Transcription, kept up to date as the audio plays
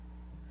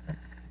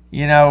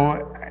you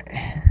know,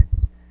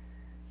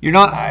 you're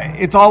not.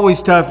 It's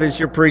always tough as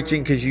you're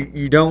preaching because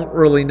you don't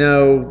really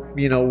know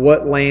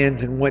what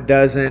lands and what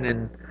doesn't,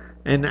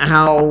 and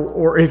how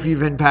or if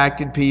you've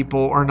impacted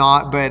people or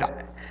not.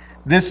 But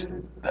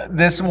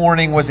this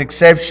morning was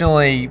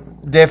exceptionally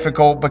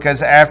difficult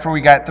because after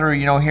we got through,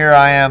 here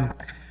I am.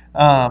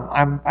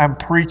 I'm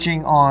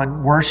preaching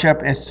on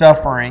worship as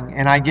suffering,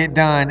 and I get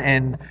done,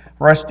 and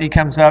Rusty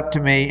comes up to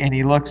me and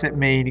he looks at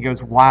me and he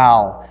goes,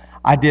 "Wow,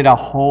 I did a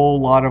whole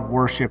lot of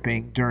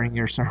worshiping during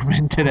your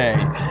sermon today."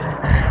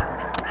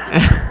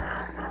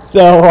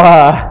 so,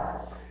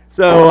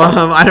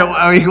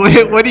 I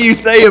mean, what do you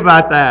say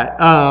about that?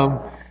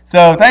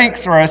 So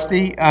thanks,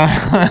 Rusty.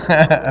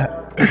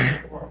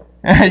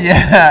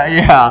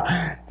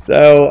 Yeah.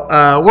 So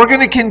we're going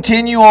to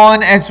continue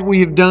on as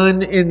we've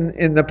done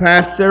in the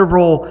past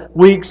several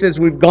weeks as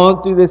we've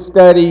gone through this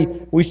study.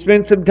 We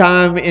spent some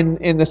time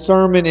in the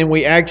sermon, and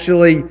we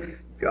actually,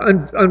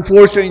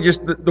 unfortunately,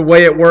 just the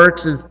way it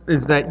works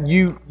is that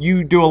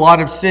you do a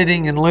lot of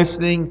sitting and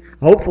listening,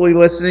 hopefully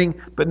listening,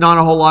 but not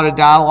a whole lot of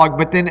dialogue.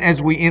 But then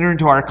as we enter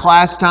into our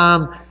class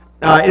time,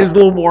 it is a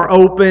little more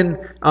open,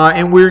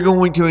 and we're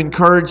going to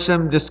encourage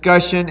some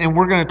discussion, and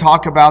we're going to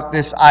talk about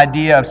this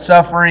idea of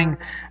suffering.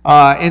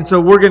 And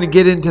so we're going to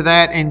get into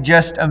that in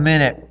just a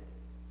minute.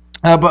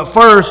 But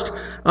first,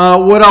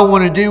 what I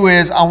want to do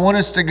is I want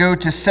us to go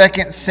to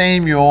 2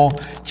 Samuel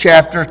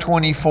chapter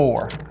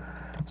 24.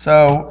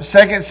 So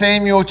 2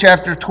 Samuel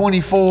chapter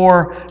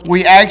 24,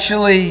 we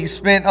actually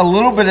spent a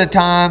little bit of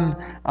time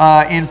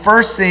in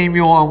 1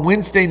 Samuel on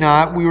Wednesday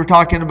night. We were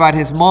talking about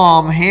his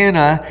mom,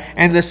 Hannah,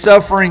 and the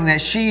suffering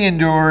that she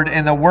endured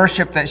and the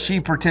worship that she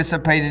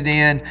participated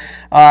in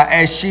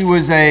as she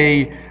was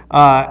a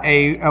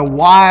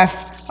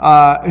wife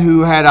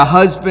who had a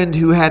husband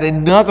who had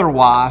another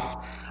wife,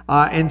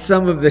 and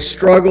some of the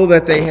struggle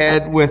that they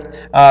had with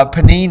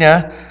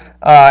Peninnah,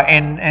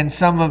 and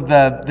some of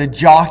the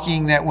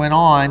jockeying that went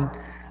on.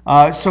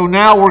 So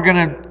now we're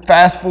going to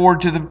fast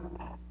forward to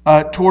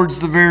towards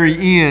the very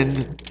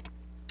end,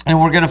 and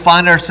we're going to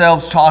find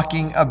ourselves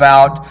talking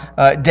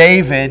about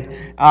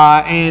David.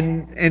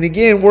 And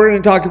again, we're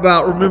going to talk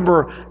about,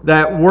 remember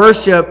that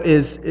worship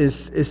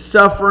is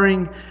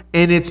suffering,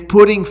 and it's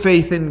putting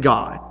faith in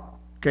God.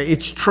 Okay,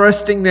 it's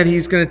trusting that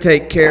He's going to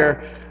take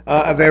care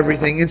of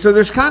everything. And so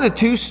there's kind of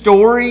two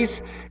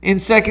stories in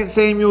 2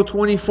 Samuel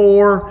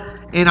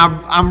 24, and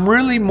I'm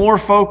really more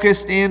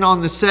focused in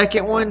on the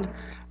second one.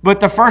 But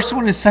the first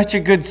one is such a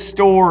good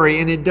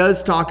story, and it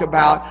does talk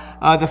about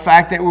the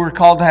fact that we were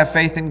called to have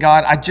faith in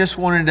God. I just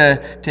wanted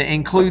to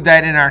include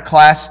that in our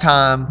class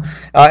time.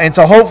 And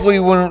so hopefully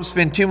we won't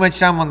spend too much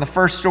time on the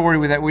first story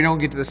with that we don't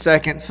get to the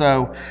second.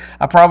 So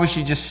I probably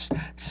should just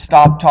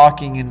stop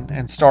talking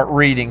and start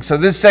reading. So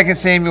this 2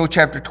 Samuel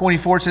chapter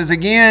 24 says,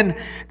 "Again,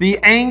 the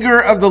anger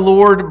of the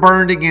Lord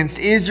burned against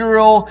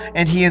Israel,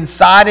 and He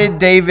incited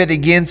David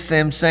against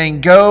them,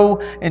 saying,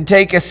 'Go and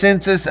take a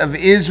census of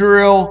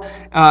Israel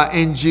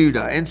and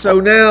Judah.'" And so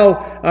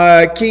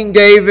now King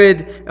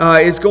David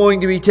is going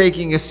to be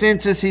taking a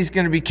census. He's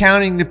going to be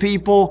counting the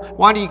people.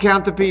 Why do you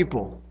count the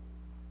people?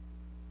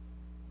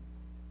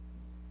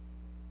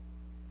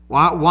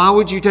 Why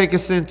would you take a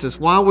census?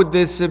 Why would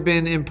this have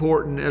been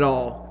important at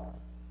all?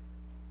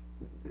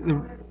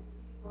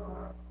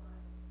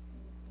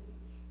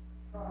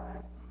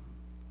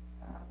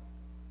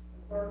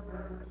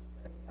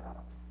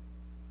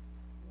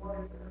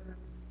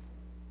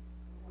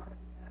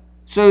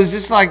 So is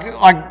this like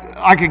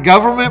a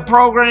government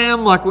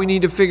program? Like we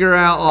need to figure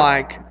out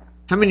like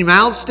how many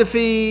mouths to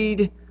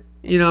feed?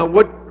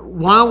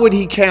 Why would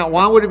he count?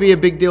 Why would it be a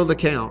big deal to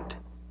count?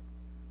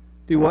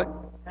 Do what?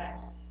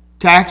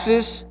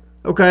 Taxes.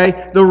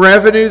 Okay. The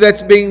revenue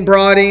that's being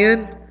brought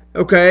in.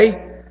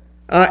 Okay.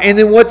 And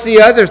then what's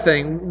the other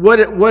thing?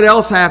 What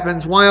else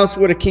happens? Why else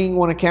would a king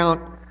want to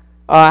count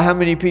how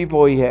many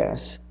people he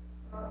has?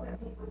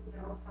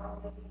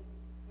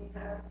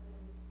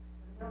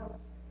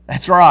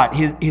 That's right.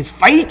 His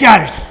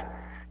fighters.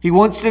 He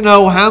wants to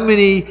know how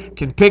many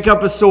can pick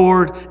up a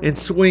sword and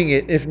swing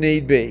it if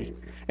need be.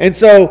 And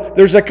so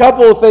there's a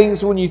couple of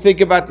things when you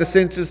think about the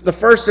census. The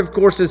first, of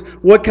course, is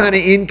what kind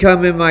of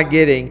income am I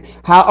getting?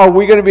 How are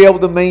we going to be able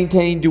to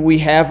maintain? Do we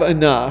have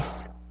enough?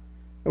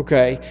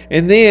 Okay.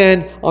 And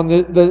then on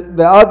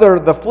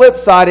the flip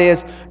side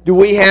is, do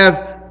we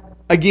have,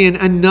 again,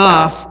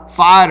 enough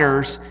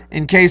fighters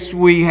in case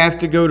we have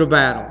to go to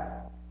battle?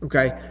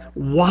 Okay.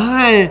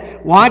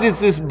 Why does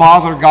this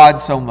bother God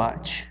so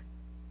much?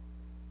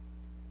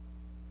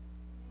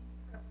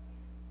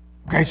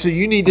 Okay, so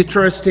you need to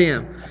trust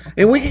Him.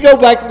 And we can go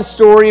back to the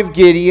story of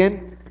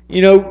Gideon.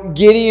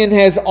 Gideon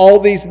has all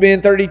these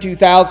men,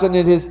 32,000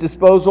 at his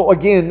disposal.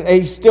 Again,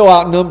 he's still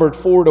outnumbered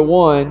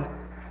 4-1.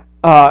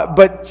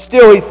 But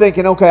still he's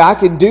thinking, okay, I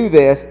can do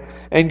this.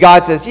 And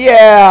God says,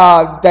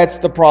 yeah, that's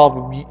the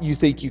problem. You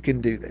think you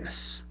can do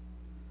this.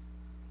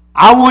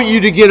 I want you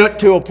to get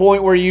to a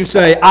point where you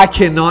say, I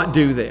cannot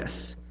do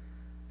this.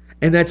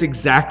 And that's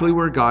exactly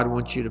where God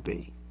wants you to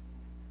be.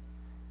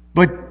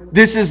 But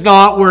This is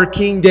not where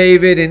King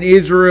David and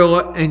Israel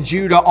and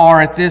Judah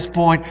are at this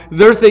point.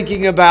 They're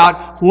thinking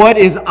about what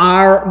is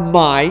our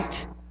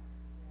might.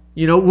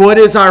 What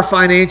is our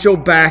financial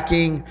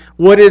backing?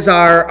 What is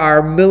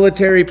our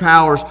military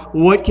powers?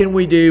 What can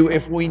we do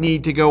if we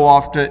need to go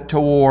off to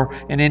war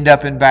and end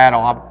up in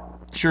battle?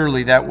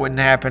 Surely that wouldn't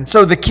happen.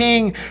 So the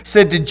king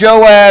said to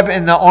Joab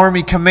and the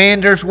army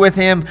commanders with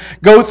him,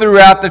 "Go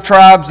throughout the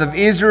tribes of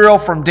Israel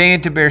from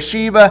Dan to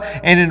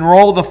Beersheba and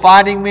enroll the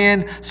fighting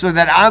men so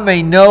that I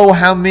may know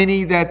how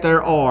many that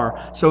there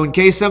are. So in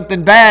case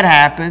something bad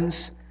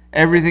happens,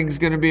 everything's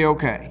going to be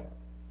okay."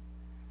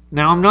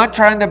 Now, I'm not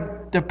trying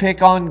to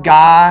pick on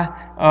Guy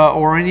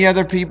or any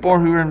other people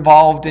who are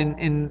involved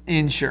in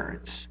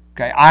insurance.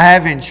 Okay, I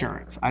have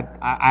insurance.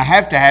 I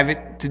have to have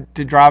it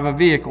to drive a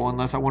vehicle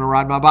unless I want to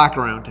ride my bike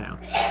around town.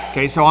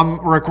 Okay, so I'm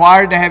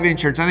required to have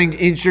insurance. I think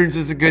insurance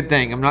is a good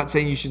thing. I'm not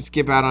saying you should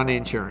skip out on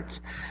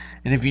insurance.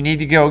 And if you need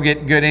to go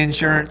get good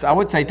insurance, I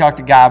would say talk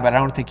to Guy, but I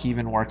don't think he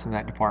even works in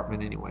that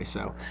department anyway.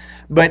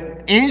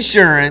 But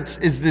insurance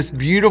is this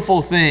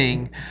beautiful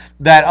thing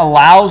that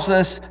allows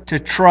us to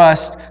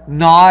trust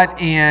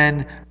not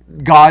in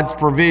God's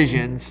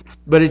provisions,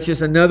 but it's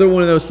just another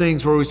one of those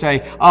things where we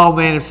say, "Oh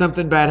man, if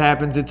something bad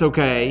happens, it's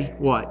okay."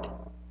 What?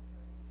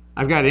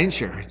 I've got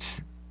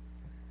insurance.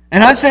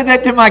 And I've said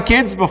that to my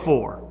kids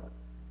before.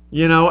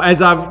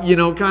 As I've,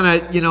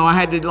 I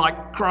had to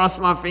cross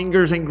my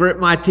fingers and grip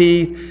my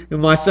teeth.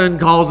 And my son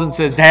calls and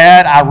says,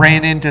 "Dad, I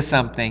ran into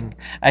something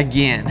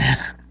again."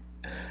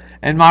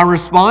 And my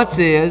response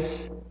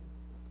is,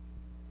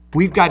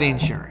 we've got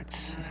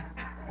insurance.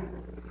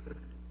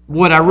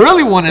 What I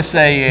really want to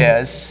say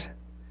is,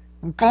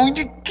 "I'm going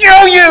to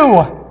kill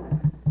you!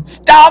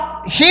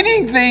 Stop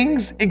hitting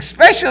things,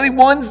 especially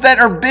ones that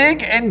are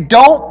big and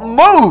don't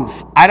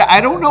move." I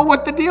don't know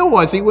what the deal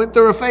was. He went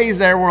through a phase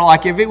there where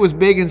if it was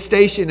big and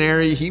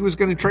stationary, he was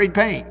going to trade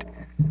paint.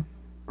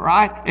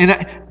 Right? And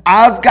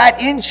I've got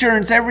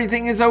insurance.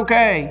 Everything is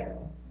okay.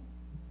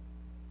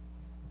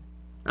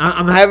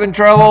 I'm having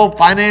trouble.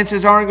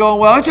 Finances aren't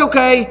going well. It's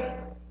okay.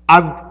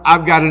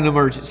 I've got an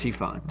emergency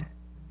fund.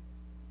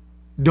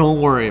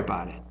 Don't worry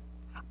about it.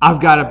 I've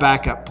got a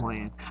backup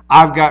plan.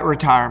 I've got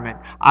retirement.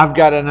 I've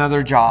got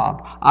another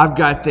job. I've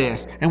got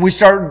this. And we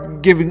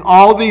start giving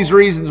all these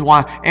reasons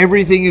why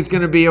everything is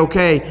going to be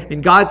okay.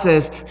 And God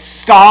says,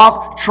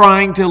 stop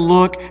trying to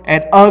look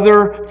at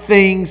other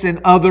things and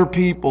other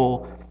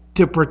people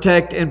to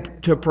protect and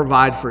to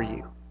provide for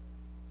you.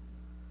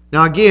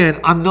 Now again,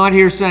 I'm not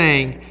here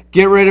saying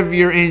get rid of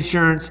your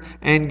insurance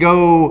and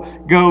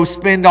go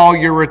spend all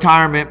your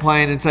retirement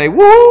plan and say,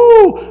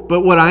 "Woo!"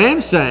 But what I am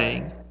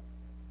saying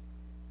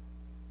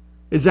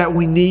is that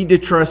we need to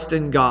trust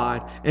in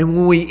God. And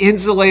when we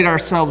insulate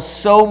ourselves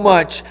so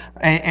much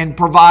and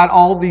provide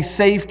all these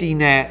safety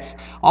nets,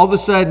 all of a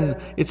sudden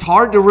it's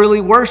hard to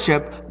really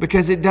worship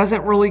because it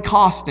doesn't really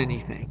cost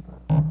anything.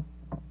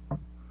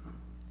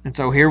 And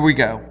so here we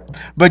go.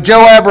 But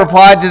Joab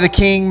replied to the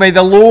king, "May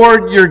the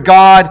Lord your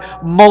God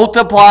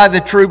multiply the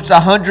troops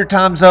 100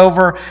 times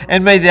over,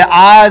 and may the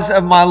eyes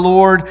of my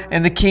lord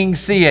and the king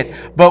see it.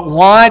 But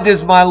why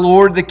does my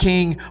lord the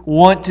king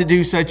want to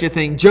do such a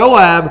thing?"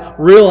 Joab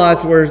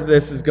realized where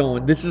this is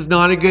going. This is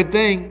not a good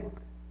thing.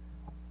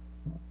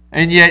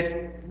 And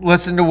yet,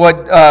 listen to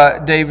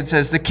what David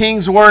says. The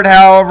king's word,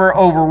 however,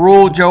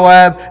 overruled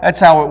Joab. That's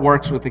how it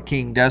works with the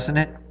king, doesn't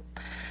it?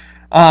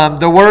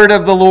 The word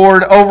of the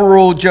Lord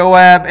overruled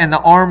Joab and the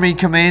army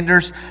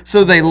commanders,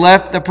 so they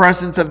left the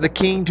presence of the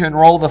king to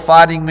enroll the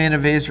fighting men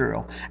of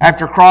Israel.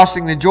 After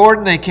crossing the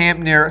Jordan, they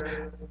camped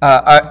near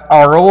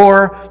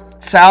Aroer,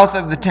 south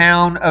of the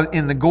town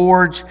in the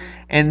gorge,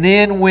 and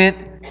then went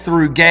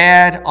through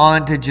Gad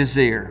on to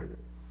Jazer.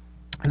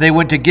 They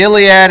went to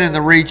Gilead in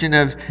the region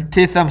of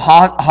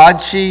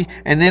Titham-Hodshi,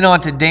 and then on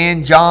to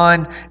Dan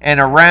John and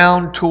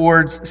around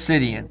towards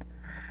Sidon.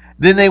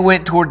 Then they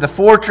went toward the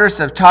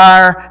fortress of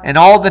Tyre and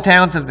all the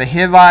towns of the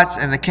Hivites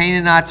and the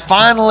Canaanites.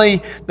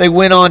 Finally, they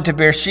went on to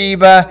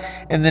Beersheba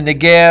and the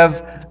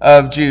Negev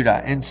of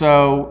Judah. And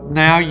so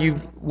now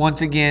you've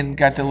once again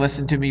got to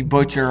listen to me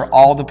butcher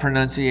all the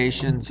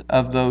pronunciations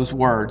of those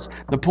words.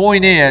 The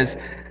point is,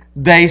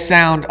 they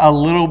sound a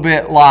little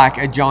bit like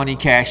a Johnny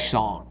Cash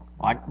song.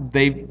 Like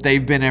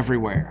they've been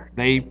everywhere.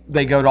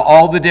 They go to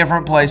all the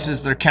different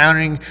places. They're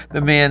counting the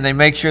men. They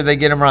make sure they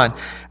get them right.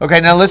 Okay,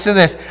 now listen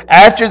to this.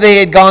 After they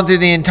had gone through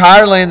the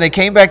entire land, they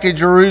came back to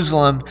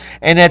Jerusalem,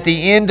 and at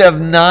the end of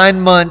 9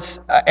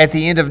 months,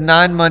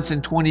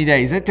 and 20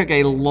 days, it took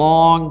a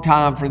long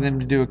time for them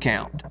to do a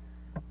count.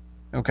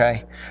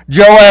 Okay.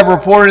 Joab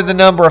reported the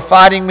number of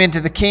fighting men to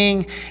the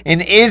king.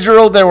 In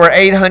Israel, there were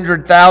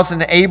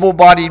 800,000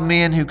 able-bodied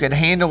men who could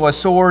handle a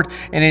sword,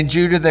 and in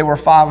Judah, there were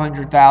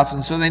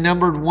 500,000. So they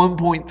numbered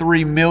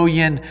 1.3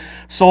 million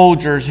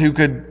soldiers who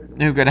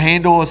could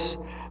handle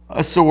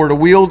a sword,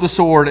 wield a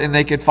sword, and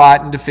they could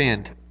fight and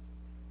defend,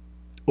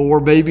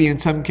 or maybe in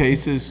some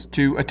cases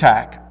to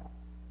attack.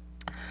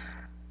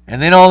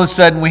 And then all of a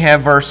sudden, we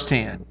have verse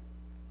 10.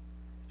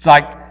 It's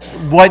like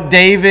what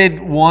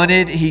David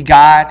wanted, he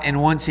got,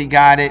 and once he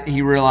got it,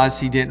 he realized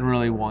he didn't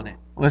really want it.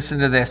 Listen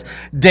to this.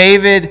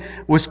 David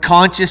was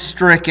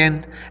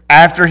conscience-stricken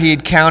after he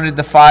had counted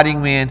the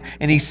fighting men,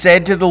 and he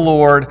said to the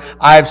Lord,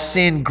 I have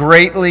sinned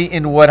greatly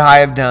in what I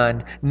have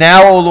done.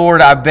 Now, O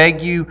Lord, I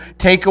beg you,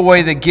 take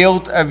away the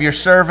guilt of your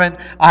servant.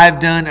 I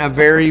have done a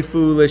very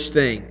foolish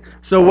thing.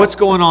 So what's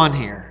going on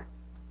here?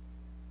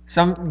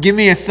 Give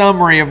me a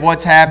summary of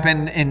what's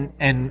happened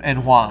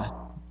and why.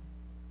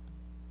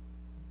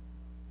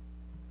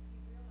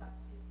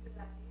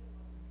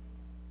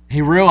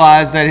 He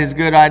realized that his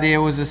good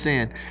idea was a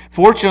sin.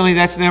 Fortunately,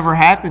 that's never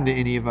happened to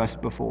any of us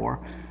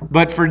before.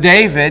 But for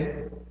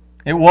David,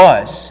 it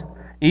was.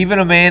 Even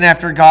a man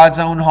after God's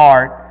own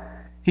heart,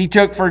 he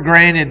took for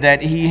granted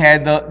that he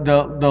had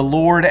the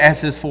Lord as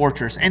his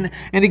fortress. And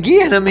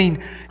again, I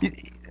mean,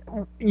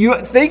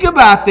 you think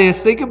about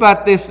this. Think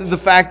about this: the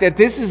fact that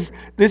this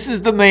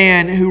is the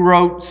man who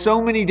wrote so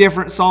many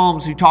different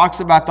psalms, who talks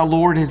about the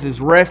Lord as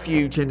his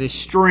refuge and his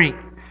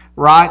strength.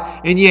 Right?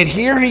 And yet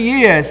here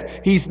he is.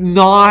 He's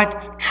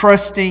not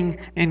trusting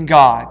in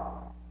God.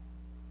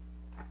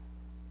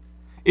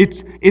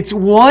 It's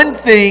one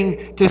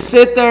thing to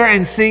sit there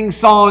and sing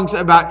songs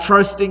about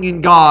trusting in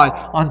God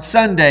on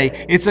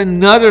Sunday. It's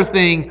another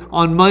thing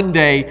on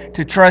Monday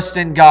to trust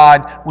in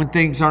God when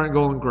things aren't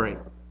going great.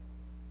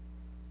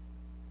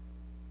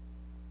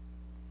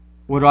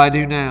 What do I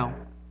do now?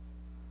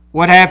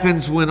 What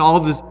happens when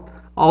all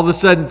of a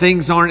sudden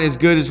things aren't as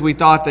good as we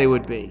thought they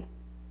would be?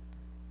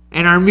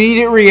 And our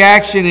immediate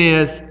reaction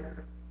is,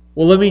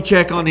 well, let me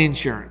check on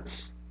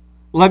insurance.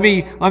 Let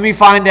me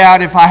find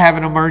out if I have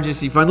an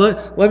emergency fund.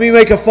 Let me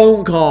make a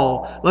phone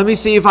call. Let me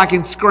see if I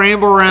can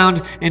scramble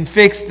around and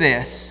fix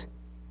this.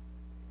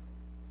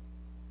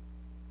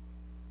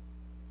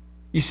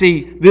 You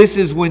see, this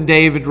is when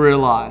David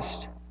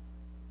realized,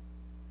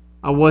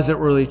 I wasn't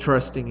really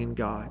trusting in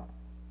God.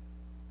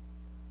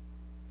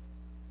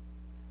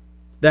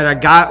 That I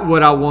got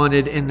what I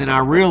wanted, and then I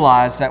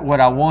realized that what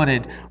I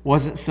wanted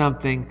wasn't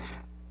something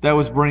that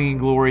was bringing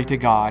glory to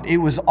God. It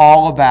was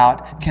all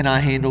about, can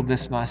I handle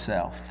this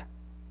myself?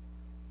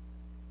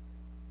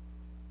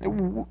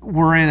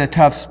 We're in a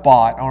tough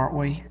spot, aren't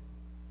we?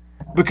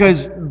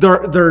 Because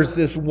there's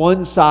this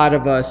one side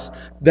of us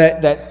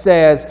that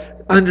says,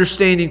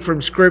 understanding from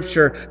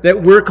Scripture,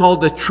 that we're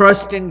called to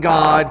trust in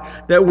God,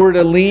 that we're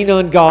to lean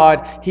on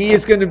God. He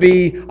is going to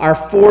be our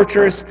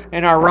fortress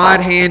and our right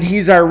hand.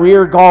 He's our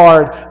rear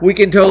guard. We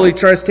can totally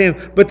trust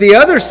Him. But the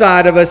other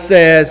side of us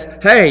says,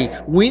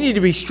 hey, we need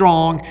to be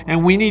strong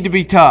and we need to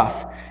be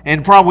tough.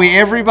 And probably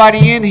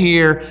everybody in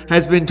here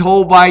has been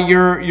told by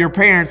your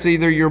parents,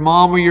 either your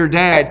mom or your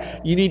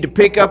dad, you need to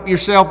pick up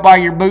yourself by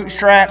your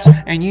bootstraps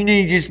and you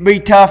need to just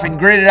be tough and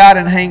grit it out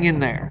and hang in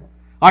there.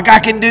 Like, I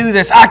can do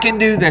this. I can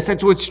do this.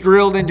 That's what's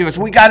drilled into us.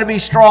 We got to be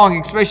strong,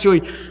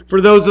 especially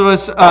for those of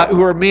us who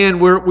are men.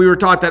 We were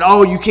taught that,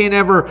 you can't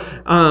ever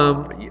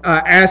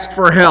ask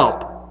for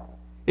help.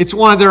 It's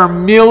why there are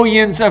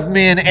millions of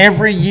men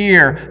every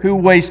year who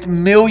waste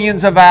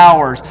millions of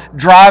hours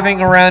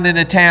driving around in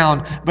a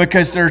town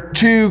because they're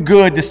too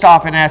good to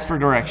stop and ask for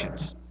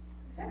directions.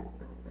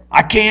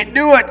 I can't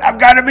do it. I've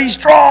got to be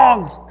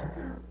strong.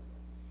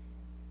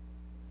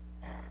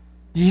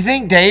 Do you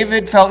think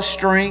David felt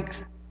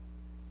strength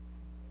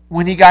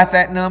when he got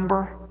that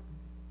number?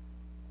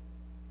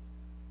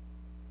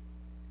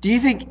 Do you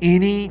think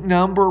any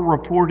number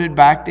reported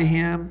back to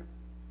him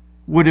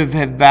would have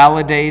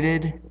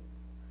validated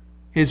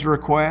his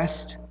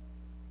request?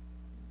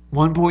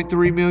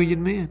 1.3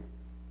 million men.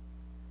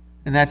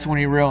 And that's when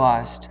he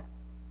realized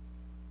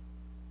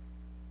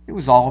it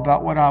was all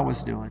about what I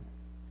was doing.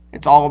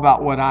 It's all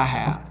about what I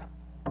have,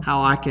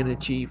 how I can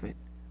achieve it,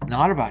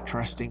 not about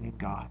trusting in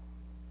God.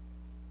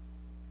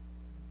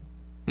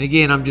 And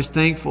again, I'm just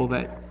thankful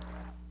that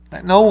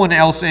no one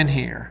else in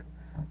here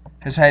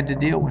has had to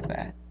deal with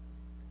that.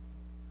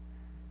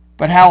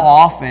 But how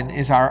often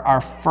is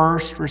our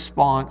first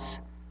response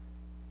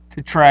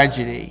to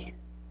tragedy,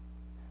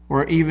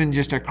 or even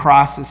just a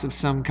crisis of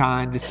some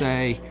kind, to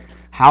say,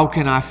 how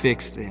can I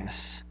fix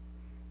this?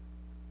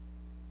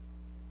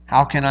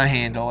 How can I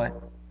handle it?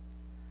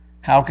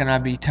 How can I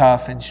be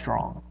tough and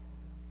strong?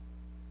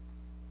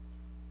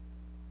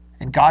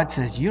 And God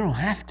says, you don't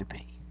have to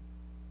be.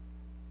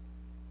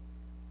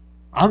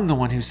 I'm the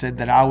one who said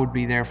that I would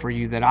be there for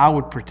you, that I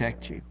would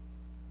protect you.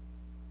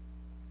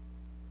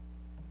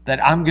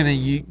 That I'm going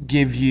to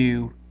give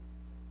you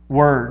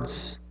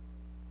words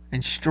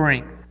and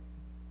strength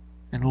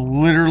and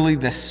literally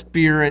the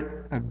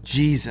Spirit of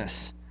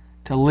Jesus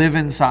to live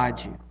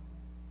inside you.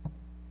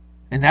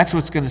 And that's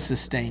what's going to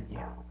sustain you.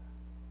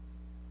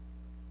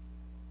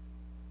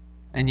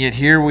 And yet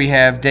here we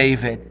have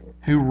David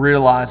who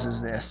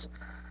realizes this.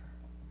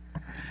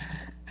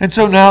 And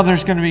so now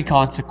there's going to be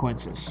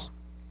consequences.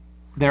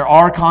 There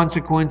are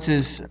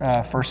consequences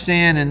for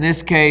sin. In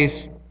this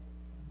case,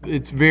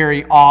 it's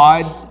very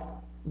odd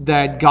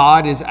that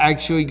God is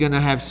actually going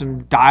to have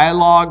some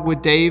dialogue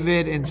with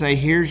David and say,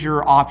 here's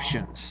your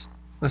options.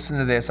 Listen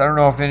to this. I don't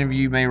know if any of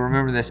you may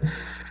remember this.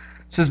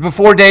 It says,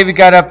 before David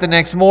got up the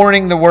next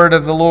morning, the word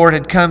of the Lord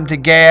had come to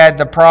Gad,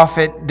 the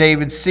prophet,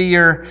 David's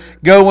seer.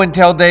 Go and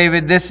tell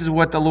David, this is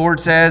what the Lord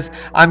says.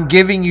 I'm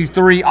giving you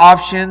 3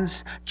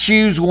 options.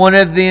 Choose one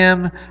of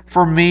them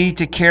for me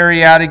to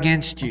carry out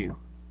against you.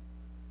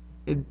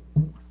 It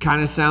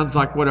kind of sounds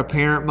like what a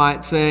parent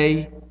might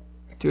say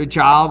to a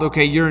child.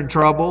 Okay, you're in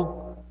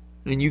trouble,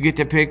 and you get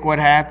to pick what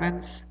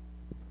happens.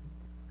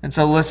 And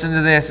so listen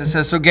to this. It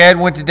says, so Gad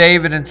went to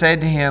David and said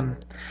to him,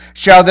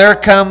 shall there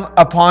come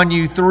upon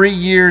you 3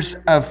 years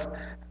of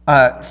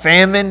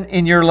famine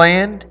in your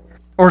land?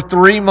 Or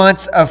 3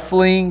 months of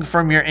fleeing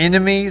from your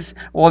enemies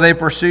while they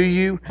pursue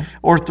you?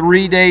 Or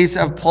 3 days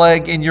of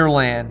plague in your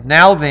land?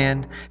 Now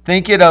then,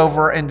 think it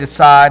over and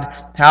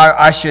decide how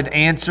I should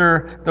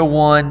answer the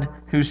one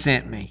who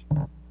sent me.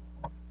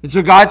 And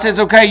so God says,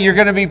 okay, you're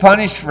going to be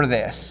punished for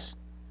this.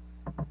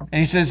 And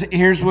he says,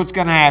 here's what's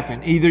going to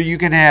happen. Either you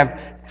can have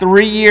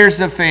 3 years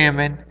of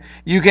famine,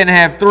 you can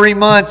have 3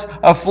 months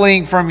of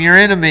fleeing from your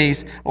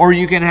enemies, or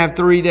you can have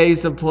 3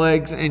 days of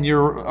plagues in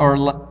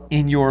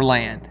your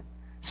land.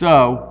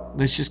 So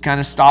let's just kind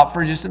of stop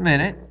for just a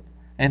minute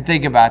and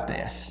think about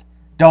this.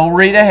 Don't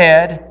read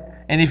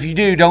ahead, and if you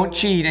do, don't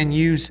cheat and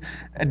use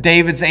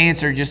David's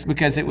answer just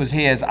because it was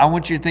his. I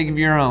want you to think of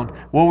your own.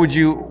 What would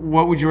you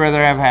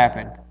rather have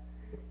happen?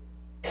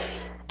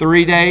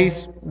 3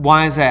 days?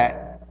 Why is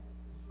that?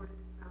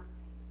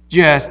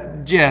 Just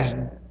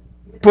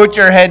put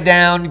your head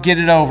down, get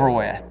it over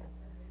with.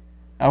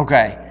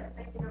 Okay.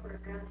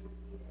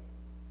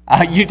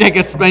 You take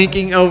a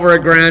spanking over a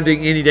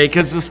grounding any day,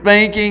 because the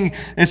spanking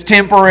is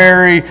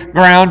temporary,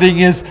 grounding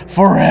is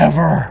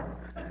forever.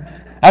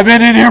 I've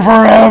been in here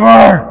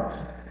forever.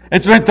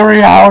 It's been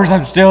 3 hours,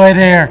 I'm still in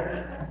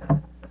here.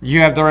 You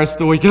have the rest of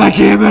the week and I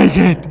can't make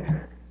it.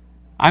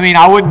 I mean,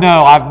 I wouldn't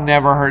know. I've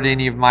never heard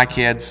any of my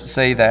kids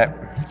say that.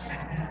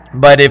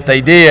 But if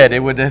they did, it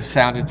would have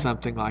sounded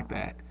something like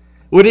that.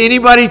 Would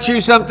anybody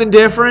choose something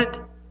different?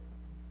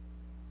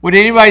 Would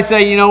anybody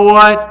say, you know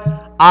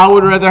what? I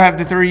would rather have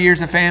the 3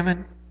 years of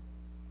famine?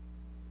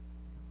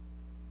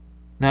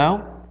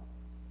 No?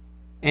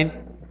 And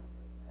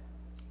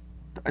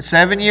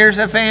 7 years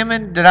of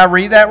famine? Did I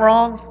read that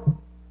wrong?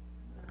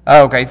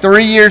 Okay,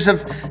 3 years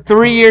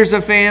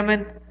of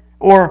famine,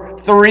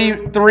 or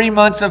three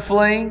months of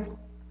fleeing.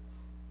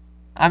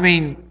 I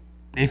mean,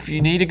 if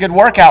you need a good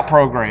workout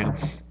program,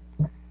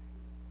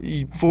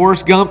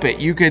 Forrest Gump it.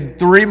 You could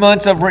 3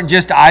 months of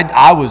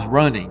I was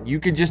running. You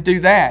could just do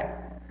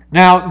that.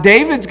 Now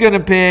David's going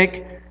to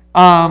pick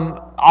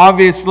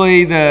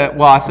obviously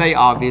I say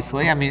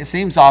obviously. I mean, it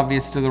seems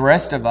obvious to the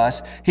rest of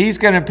us. He's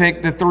going to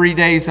pick the 3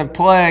 days of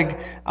plague.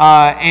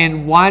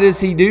 And why does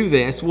he do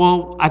this?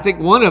 Well, I think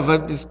one of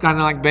them is kind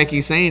of like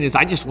Becky's saying is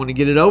I just want to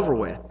get it over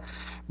with.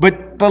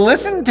 But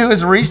listen to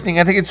his reasoning.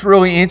 I think it's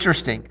really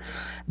interesting.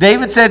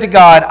 David said to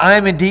God, I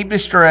am in deep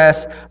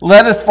distress.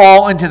 Let us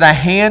fall into the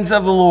hands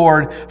of the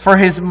Lord, for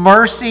his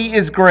mercy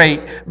is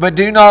great, but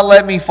do not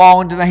let me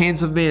fall into the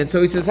hands of men.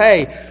 So he says,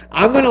 hey,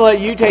 I'm going to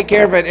let you take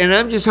care of it, and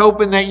I'm just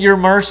hoping that your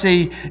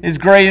mercy is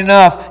great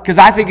enough, because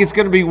I think it's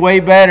going to be way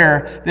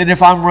better than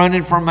if I'm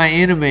running from my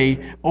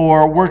enemy,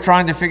 or we're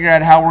trying to figure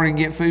out how we're going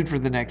to get food for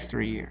the next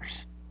 3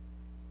 years.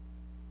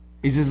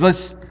 He says,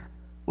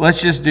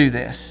 let's just do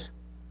this.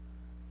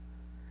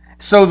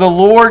 So the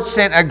Lord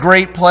sent a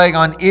great plague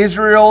on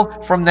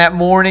Israel from that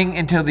morning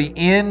until the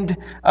end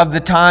of the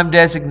time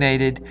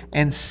designated,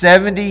 and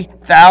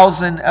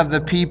 70,000 of the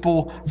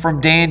people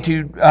from Dan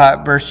to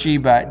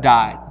Beersheba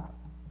died.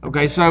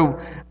 Okay, so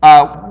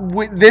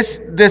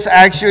this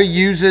actually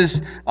uses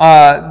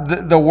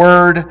the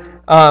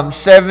word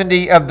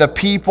 70 of the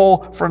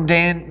people from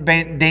Dan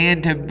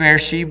to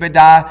Beersheba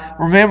died.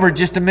 Remember,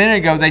 just a minute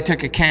ago they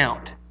took a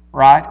count,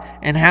 right?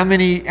 And how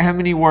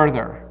many were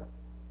there?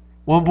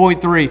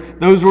 1.3.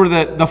 Those were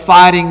the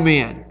fighting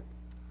men.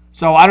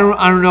 So I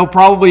don't know.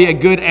 Probably a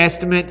good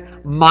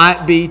estimate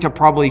might be to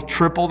probably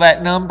triple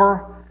that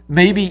number,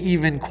 maybe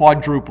even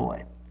quadruple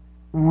it.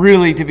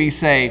 Really, to be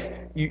safe,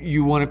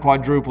 you want to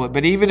quadruple it.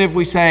 But even if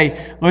we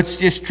say let's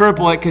just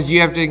triple it, because you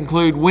have to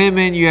include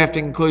women, you have to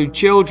include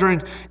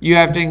children, you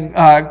have to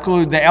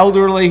include the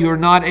elderly who are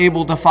not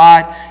able to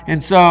fight,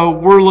 and so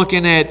we're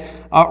looking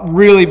at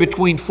really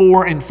between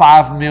 4 and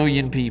 5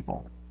 million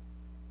people.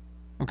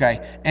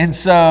 Okay, and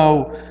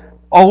so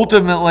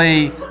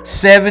ultimately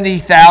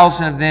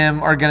 70,000 of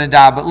them are going to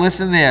die. But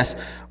listen to this.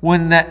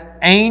 When the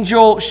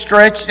angel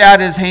stretched out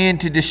his hand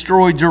to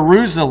destroy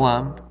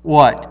Jerusalem,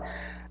 what?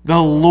 The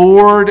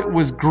Lord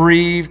was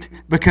grieved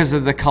because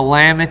of the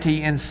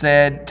calamity and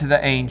said to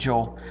the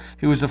angel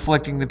who was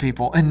afflicting the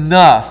people,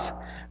 enough,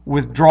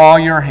 withdraw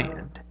your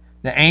hand.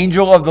 The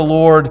angel of the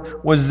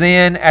Lord was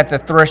then at the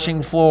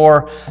threshing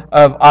floor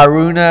of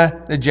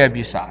Araunah the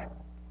Jebusite.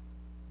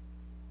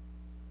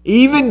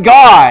 Even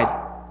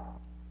God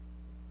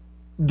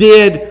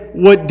did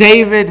what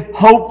David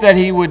hoped that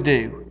he would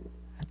do.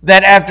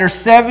 That after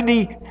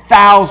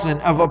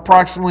 70,000 of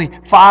approximately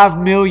 5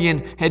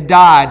 million had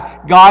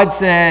died, God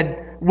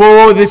said,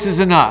 whoa, this is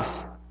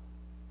enough.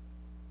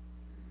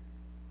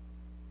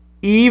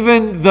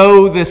 even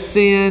though the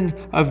sin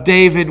of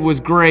David was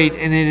great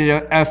and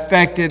it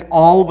affected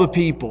all the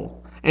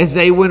people as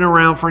they went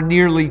around for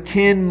nearly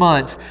 10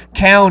 months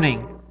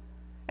counting.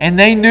 And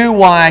they knew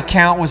why a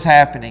count was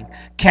happening.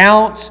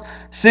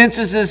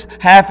 Censuses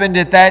happened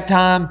at that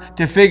time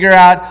to figure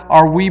out,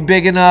 are we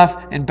big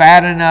enough and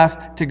bad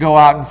enough to go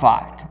out and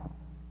fight?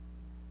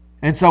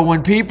 And so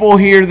when people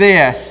hear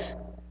this,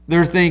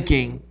 they're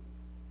thinking,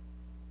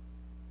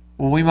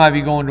 well, we might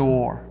be going to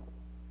war.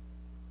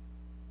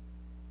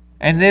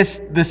 And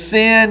the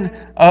sin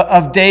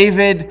of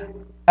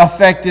David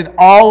affected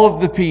all of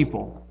the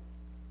people.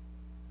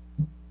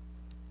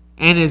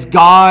 And as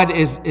God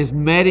is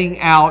meting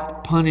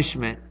out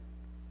punishment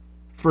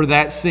for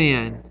that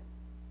sin,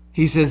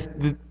 He says,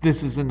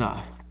 this is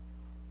enough.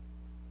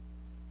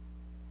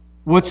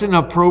 What's an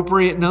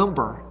appropriate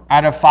number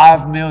out of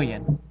 5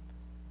 million?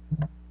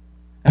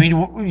 I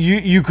mean,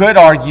 you could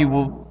argue,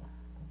 well,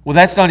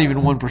 that's not even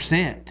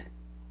 1%.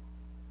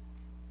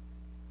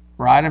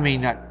 Right? I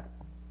mean,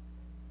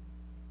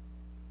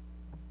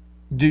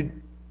 do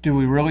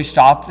we really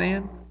stop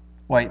then?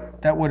 Wait,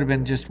 that would have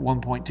been just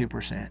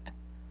 1.2%.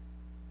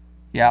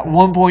 Yeah,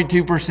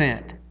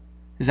 1.2%.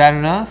 Is that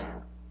enough?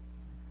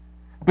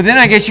 But then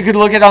I guess you could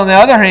look at it on the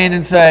other hand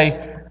and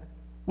say,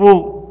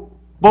 well,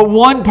 but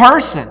one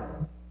person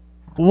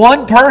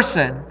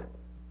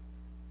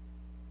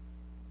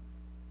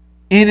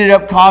ended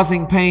up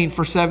causing pain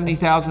for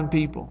 70,000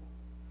 people.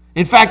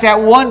 In fact, that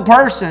one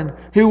person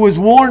who was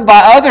warned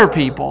by other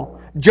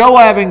people,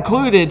 Joab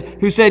included,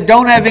 who said,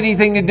 don't have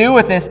anything to do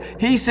with this,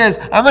 he says,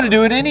 I'm going to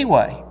do it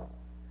anyway.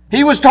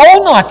 He was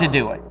told not to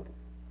do it.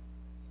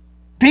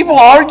 People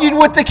argued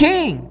with the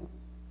king.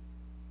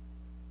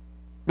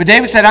 But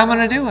David said, I'm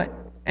going to do it.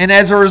 And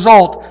as a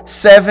result,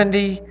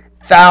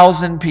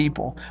 70,000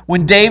 people.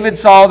 When David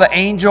saw the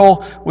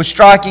angel was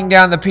striking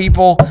down the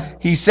people,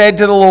 he said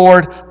to the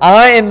Lord,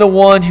 I am the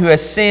one who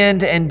has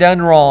sinned and done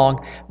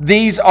wrong.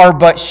 These are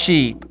but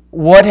sheep.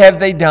 What have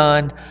they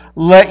done?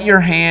 Let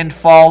your hand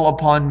fall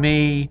upon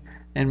me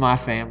and my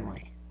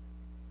family.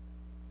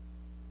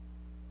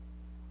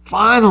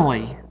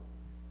 Finally,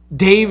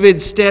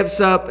 David steps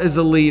up as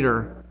a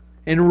leader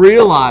and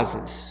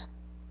realizes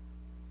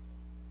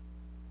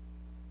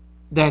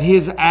that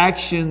his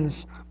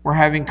actions were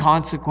having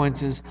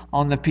consequences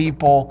on the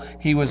people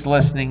he was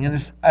listening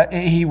and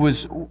he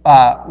was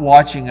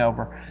watching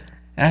over.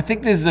 And I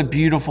think this is a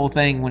beautiful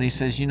thing when he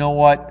says, you know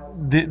what?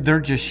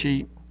 They're just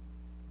sheep.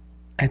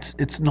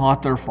 It's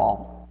not their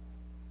fault.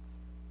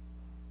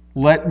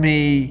 Let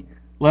me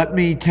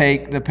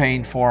take the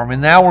pain for them.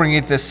 And now we're going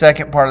to get this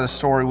second part of the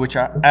story, which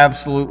I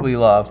absolutely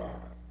love.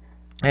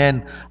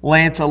 And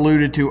Lance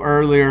alluded to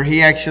earlier,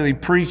 he actually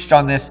preached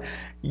on this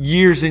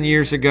years and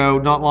years ago,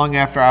 not long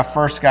after I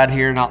first got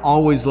here, and I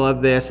always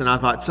loved this, and I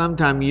thought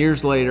sometime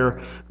years later,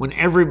 when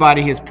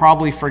everybody has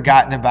probably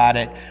forgotten about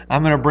it,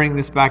 I'm going to bring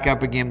this back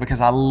up again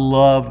because I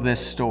love this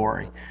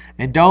story.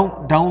 And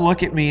don't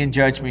look at me and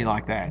judge me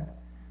like that.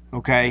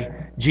 Okay?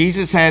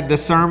 Jesus had the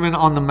Sermon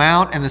on the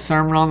Mount and the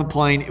Sermon on the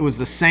Plain. It was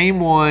the same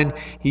one.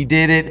 He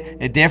did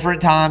it at different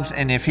times,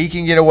 and if he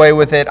can get away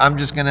with it, I'm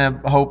just going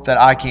to hope that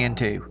I can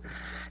too.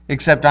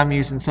 Except I'm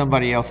using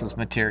somebody else's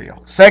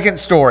material. Second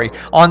story.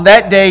 On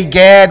that day,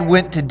 Gad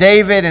went to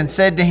David and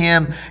said to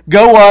him,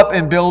 go up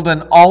and build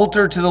an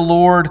altar to the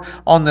Lord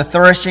on the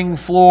threshing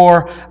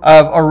floor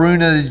of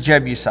Araunah the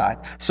Jebusite.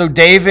 So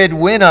David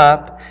went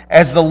up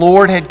as the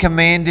Lord had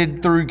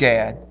commanded through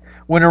Gad.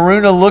 When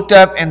Araunah looked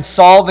up and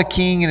saw the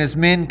king and his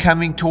men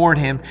coming toward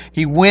him,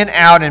 he went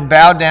out and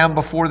bowed down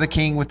before the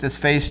king with his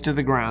face to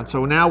the ground.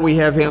 So now we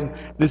have him.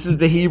 This is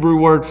the Hebrew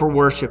word for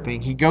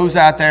worshiping. He goes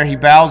out there, he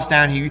bows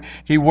down,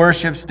 he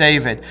worships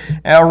David.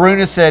 And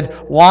Araunah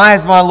said, why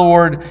has my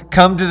lord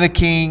come to the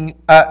king?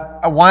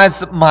 Why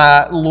has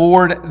my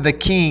lord the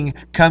king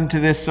come to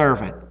this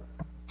servant?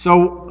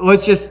 So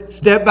let's just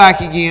step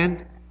back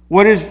again.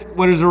 What does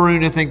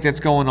Araunah think that's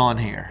going on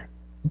here?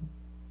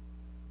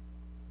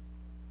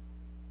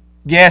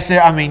 Yes,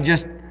 I mean,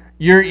 just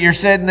you're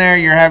sitting there,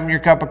 you're having your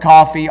cup of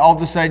coffee, all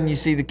of a sudden you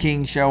see the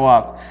king show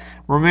up.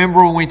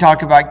 Remember when we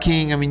talk about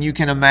king, I mean, you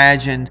can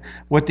imagine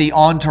what the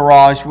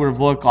entourage would have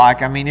looked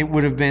like. I mean, it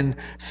would have been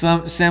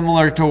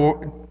similar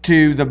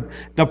to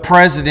the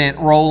president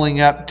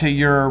rolling up to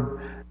your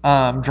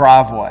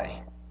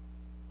driveway.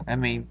 I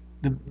mean,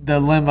 the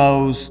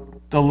limos,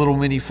 the little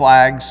mini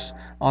flags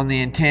on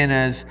the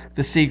antennas,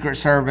 the Secret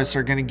Service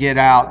are going to get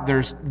out.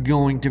 There's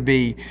going to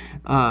be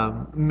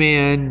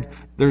men.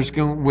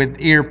 With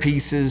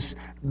earpieces,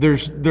 they're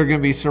going to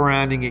be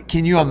surrounding it.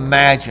 Can you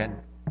imagine,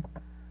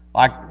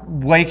 like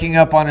waking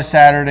up on a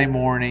Saturday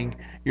morning,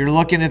 you're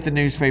looking at the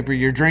newspaper,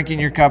 you're drinking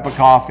your cup of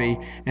coffee,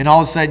 and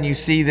all of a sudden you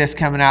see this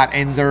coming out,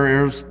 and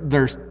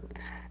there's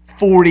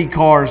 40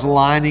 cars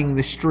lining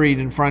the street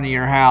in front of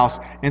your house,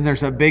 and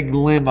there's a big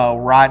limo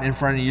right in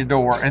front of your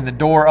door, and the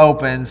door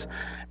opens,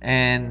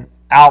 and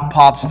out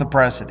pops the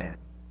president.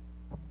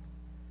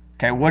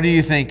 Okay, what are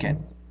you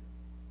thinking?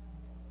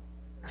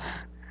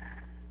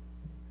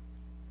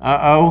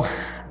 Uh-oh.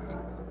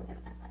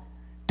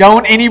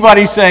 Don't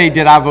anybody say,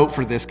 "Did I vote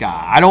for this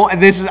guy?" I don't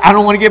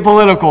want to get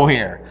political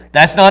here.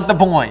 That's not the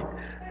point.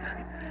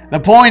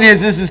 The point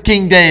is, this is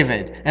King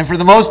David. And for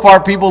the most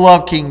part, people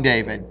love King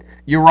David.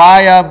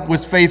 Uriah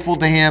was faithful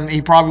to him.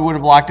 He probably would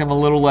have liked him a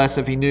little less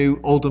if he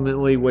knew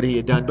ultimately what he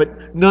had done.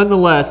 But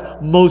nonetheless,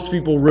 most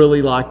people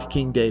really liked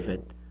King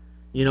David.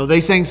 They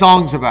sang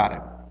songs about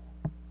him.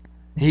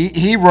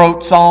 He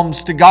wrote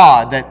psalms to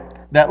God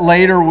that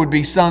later would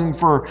be sung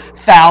for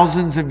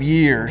thousands of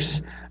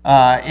years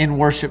in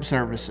worship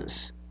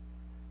services.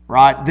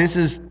 Right? This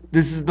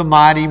is the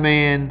mighty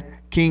man,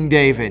 King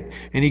David,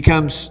 and he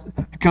comes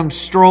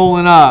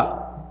strolling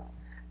up.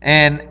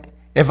 And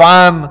if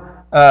I'm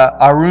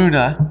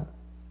Aruna,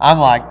 I'm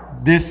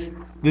like, this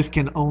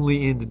can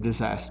only end in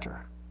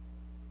disaster.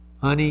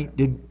 Honey,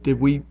 did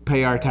we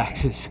pay our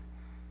taxes?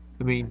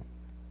 I mean,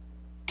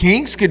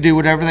 kings could do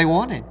whatever they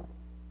wanted.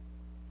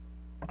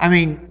 I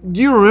mean,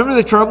 do you remember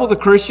the trouble the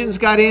Christians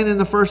got in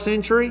the first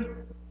century?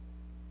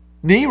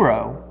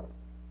 Nero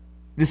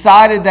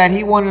decided that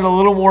he wanted a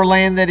little more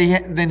land than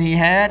he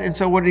had, and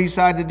so what did he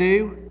decide to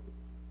do?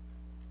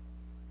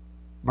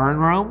 Burn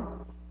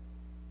Rome?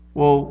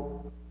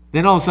 Well,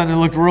 then all of a sudden it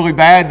looked really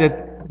bad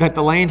that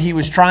the land he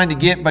was trying to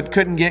get but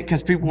couldn't get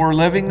because people were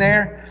living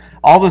there,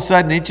 all of a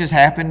sudden it just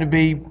happened to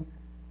be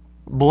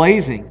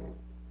blazing.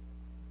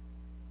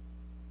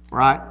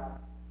 Right?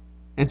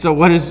 And so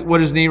what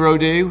does Nero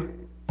do?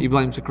 He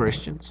blames the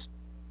Christians.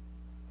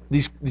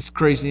 These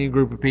crazy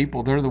group of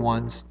people, they're the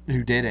ones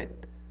who did it.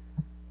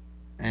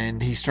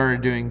 And he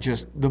started doing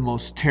just the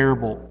most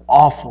terrible,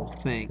 awful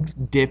things,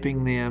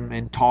 dipping them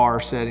in tar,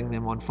 setting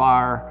them on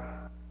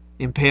fire,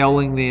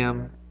 impaling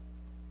them,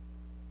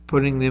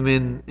 putting them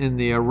in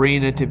the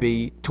arena to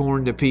be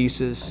torn to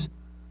pieces,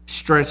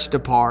 stretched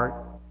apart,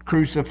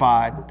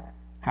 crucified,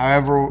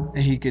 however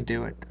he could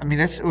do it. I mean,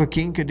 that's a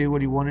king could do what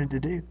he wanted to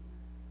do.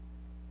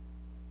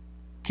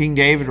 King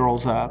David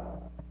rolls up.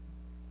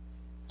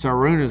 So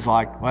Aruna's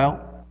like,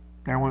 well,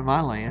 there went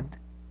my land.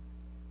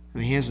 I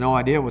mean, he has no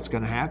idea what's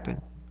going to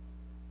happen.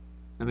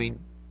 I mean,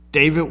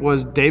 David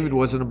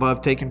wasn't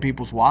above taking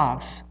people's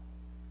wives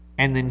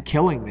and then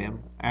killing them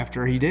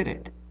after he did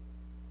it.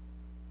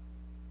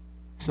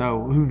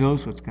 So who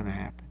knows what's going to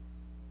happen,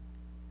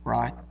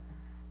 right?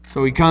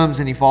 So he comes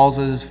and he falls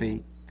at his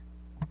feet.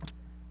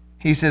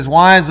 He says,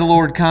 "Why has the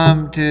Lord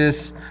come to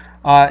his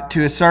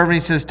servant?" He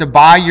says, "To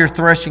buy your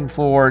threshing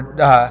floor,"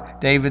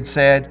 David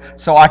said,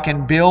 "so I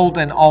can build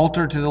an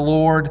altar to the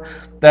Lord,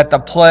 that the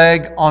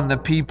plague on the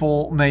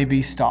people may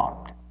be stopped."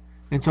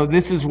 And so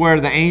this is where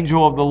the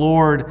angel of the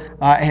Lord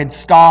had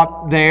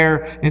stopped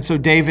there. And so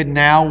David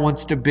now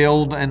wants to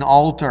build an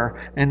altar.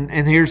 And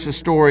here's the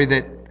story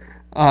that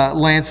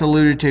Lance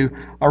alluded to.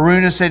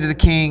 Araunah said to the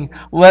king,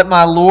 "Let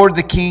my lord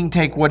the king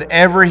take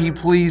whatever he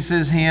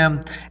pleases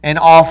him and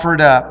offer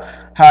it up.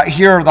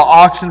 Here are the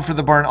oxen for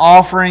the burnt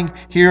offering.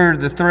 Here are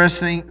the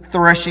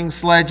threshing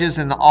sledges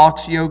and the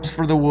ox yokes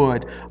for the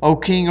wood. O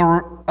King,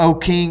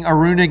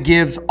 Araunah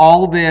gives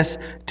all this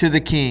to the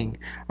king."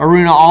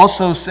 Araunah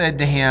also said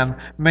to him,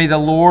 "May the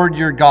Lord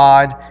your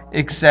God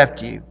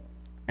accept you."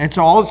 And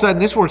so all of a sudden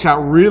this works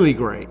out really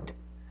great.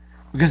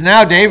 Because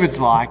now David's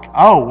like,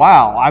 oh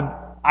wow,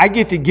 I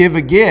get to give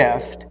a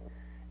gift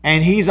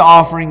and he's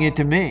offering it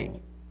to me.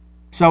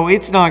 So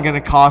it's not going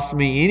to cost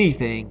me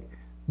anything.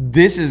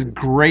 This is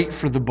great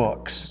for the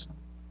books.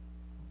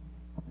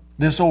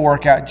 This will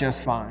work out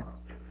just fine.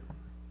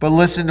 But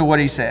listen to what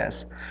he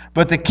says.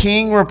 But the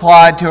king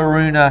replied to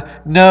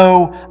Araunah,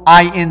 "No,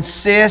 I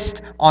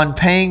insist on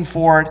paying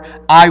for it.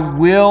 I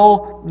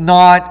will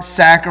not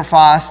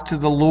sacrifice to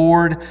the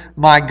Lord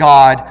my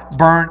God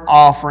burnt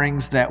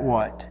offerings that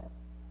what?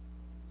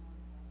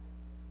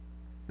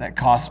 That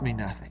cost me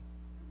nothing."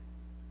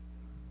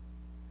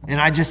 And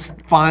I just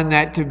find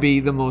that to be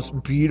the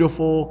most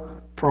beautiful,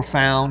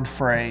 profound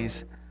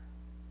phrase.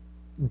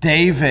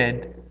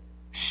 David,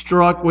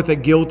 struck with a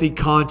guilty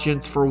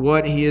conscience for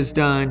what he has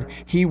done,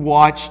 he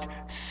watched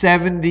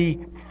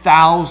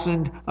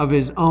 70,000 of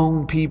his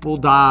own people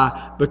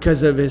die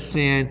because of his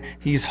sin.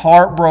 He's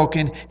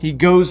heartbroken. He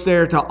goes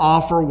there to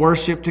offer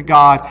worship to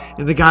God.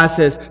 And the guy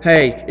says,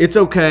 "Hey, it's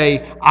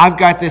okay. I've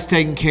got this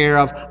taken care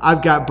of.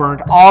 I've got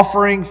burnt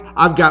offerings.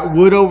 I've got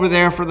wood over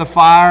there for the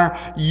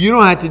fire. You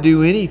don't have to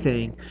do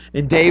anything."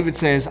 And David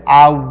says,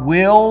 "I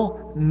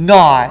will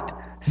not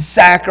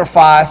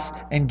sacrifice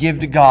and give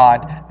to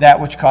God that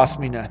which costs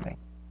me nothing.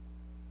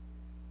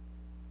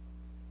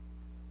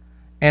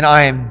 And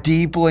I am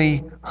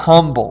deeply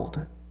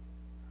humbled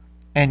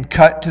and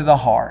cut to the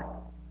heart,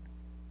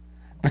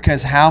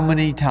 because how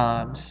many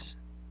times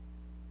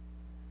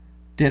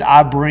did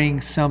I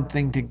bring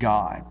something to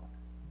God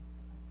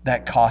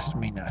that cost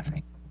me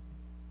nothing?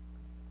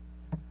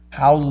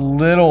 How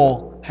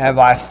little have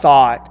I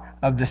thought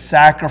of the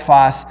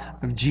sacrifice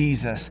of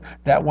Jesus,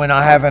 that when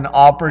I have an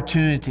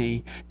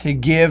opportunity to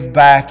give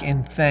back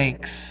in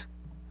thanks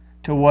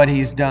to what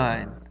He's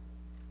done,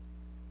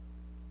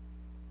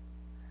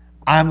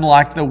 I'm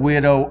like the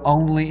widow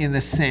only in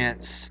the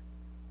sense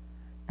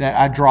that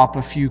I drop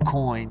a few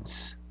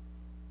coins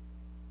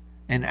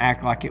and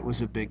act like it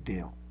was a big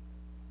deal.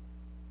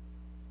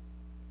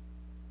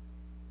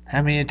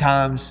 How many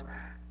times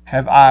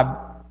have I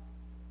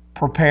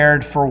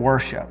prepared for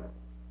worship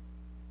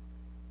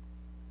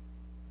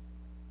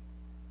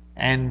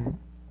and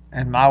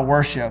my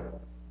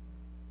worship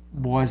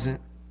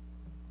wasn't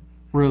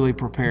really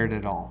prepared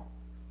at all?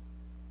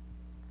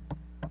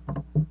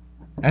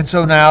 And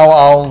so now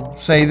I'll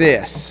say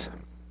this.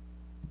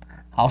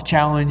 I'll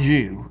challenge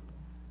you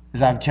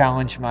as I've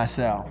challenged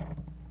myself.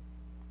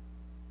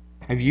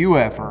 Have you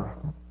ever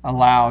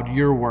allowed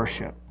your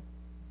worship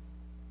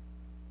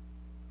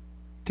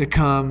to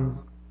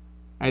come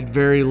at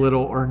very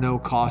little or no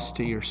cost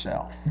to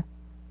yourself?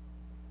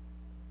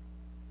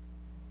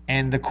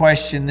 And the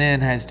question then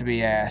has to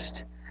be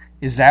asked,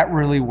 is that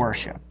really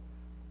worship?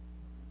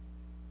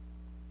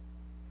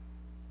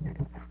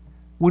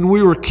 When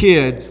we were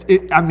kids,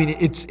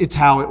 it's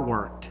how it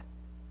worked.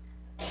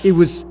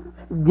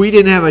 We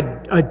didn't have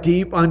a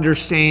deep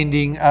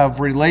understanding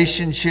of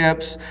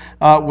relationships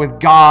with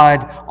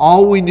God.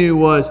 All we knew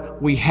was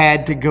we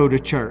had to go to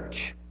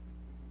church.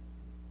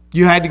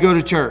 You had to go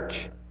to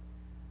church.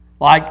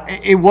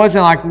 Like, it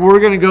wasn't like we're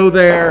going to go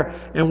there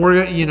and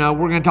we're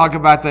going to talk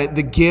about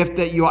the gift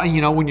that you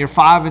when you're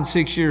 5 and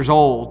 6 years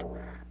old,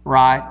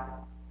 right?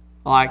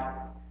 Like,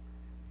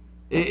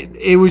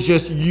 it was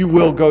just, you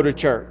will go to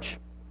church.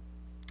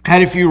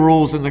 Had a few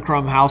rules in the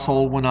Crum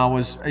household when I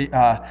was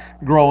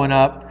growing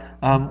up.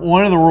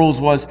 One of the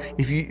rules was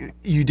if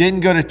you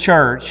didn't go to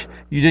church,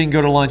 you didn't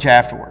go to lunch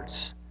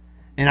afterwards.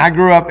 And I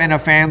grew up in a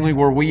family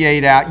where we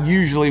ate out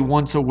usually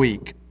once a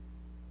week.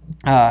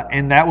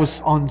 And that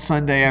was on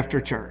Sunday after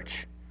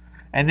church.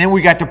 And then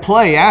we got to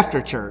play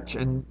after church.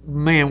 And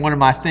man, one of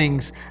my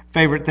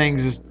favorite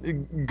things is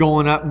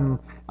going up and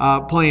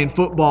playing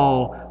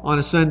football on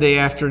a Sunday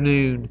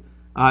afternoon.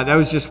 That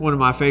was just one of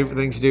my favorite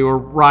things to do, or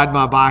ride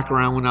my bike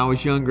around when I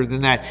was younger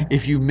than that.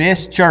 If you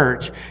missed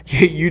church,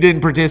 you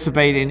didn't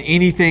participate in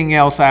anything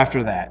else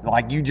after that.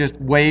 Like, you just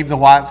wave the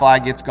white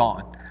flag, it's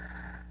gone.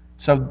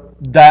 So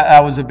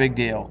that was a big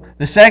deal.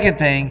 The second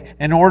thing,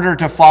 in order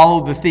to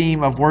follow the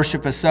theme of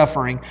worship as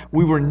suffering,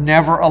 we were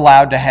never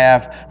allowed to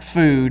have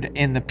food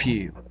in the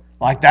pew.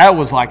 Like, that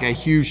was like a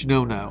huge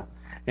no-no.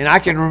 And I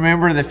can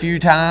remember the few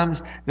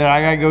times that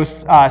I got to go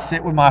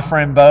sit with my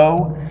friend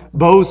Bo.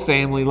 Bo's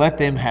family let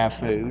them have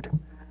food.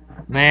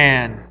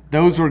 Man,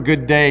 those were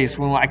good days.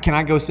 Can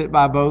I go sit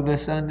by Bo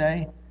this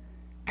Sunday?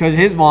 Because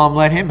his mom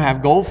let him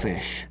have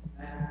goldfish.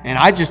 And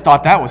I just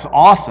thought that was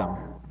awesome.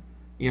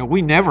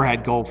 We never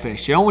had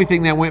goldfish. The only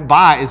thing that went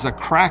by is a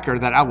cracker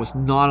that I was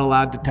not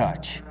allowed to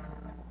touch.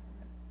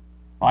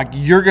 Like,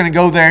 you're going to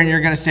go there and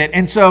you're going to sit.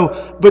 And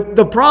so, but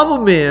the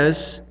problem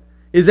is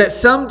that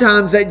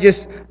sometimes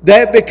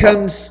that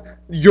becomes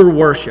your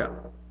worship.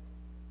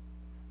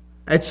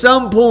 At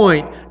some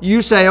point,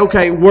 you say,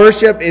 okay,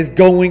 worship is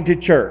going to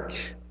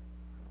church.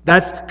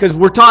 That's because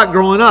we're taught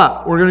growing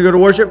up. We're going to go to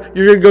worship.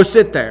 You're going to go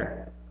sit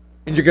there.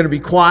 And you're going to be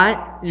quiet.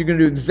 You're going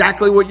to do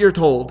exactly what you're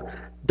told.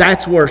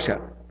 That's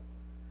worship.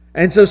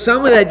 And so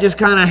some of that just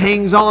kind of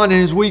hangs on.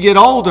 And as we get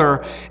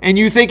older and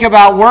you think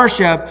about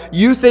worship,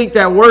 you think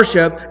that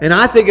worship, and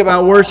I think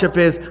about worship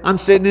as I'm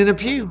sitting in a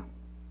pew.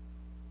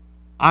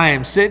 I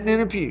am sitting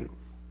in a pew.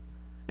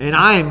 And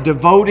I am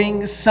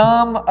devoting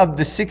some of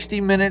the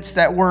 60 minutes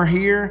that we're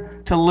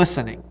here to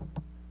listening.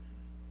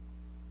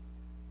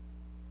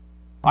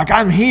 Like,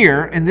 I'm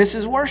here and this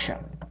is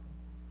worship.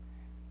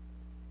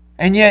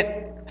 And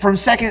yet, from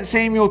 2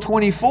 Samuel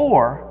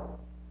 24,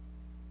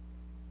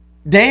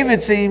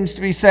 David seems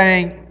to be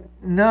saying,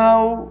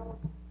 no,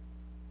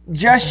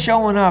 just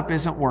showing up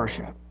isn't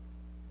worship.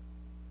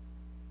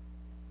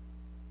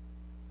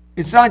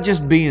 It's not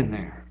just being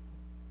there.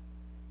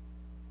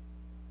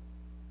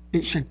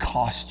 It should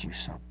cost you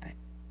something.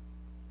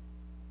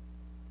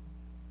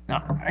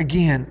 Now,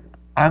 again,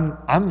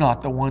 I'm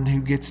not the one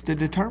who gets to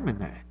determine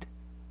that.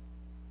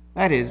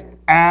 That is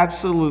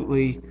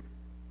absolutely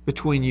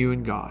between you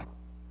and God.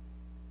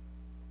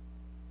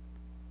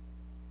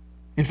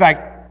 In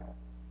fact,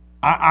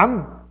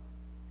 I'm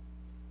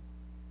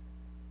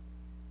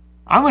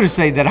going to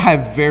say that I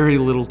have very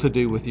little to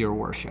do with your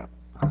worship.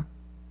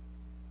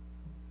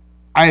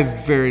 I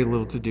have very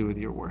little to do with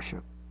your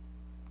worship.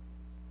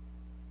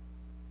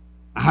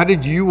 How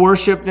did you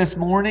worship this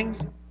morning?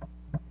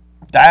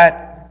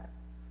 That's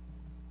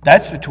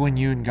between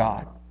you and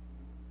God.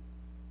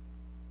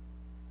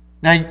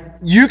 Now,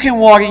 you can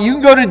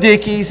go to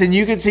Dickey's and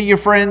you can see your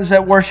friends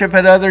that worship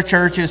at other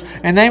churches,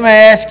 and they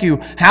may ask you,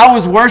 how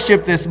was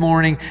worship this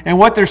morning? And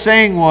what they're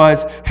saying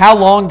was, how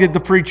long did the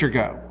preacher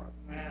go?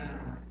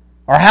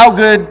 Or how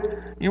good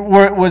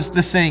was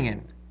the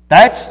singing?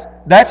 That's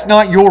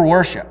not your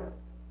worship.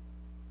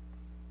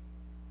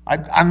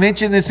 I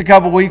mentioned this a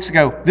couple weeks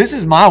ago. This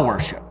is my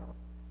worship.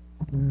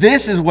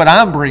 This is what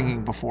I'm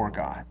bringing before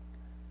God.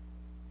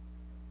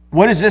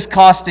 What is this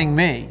costing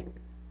me?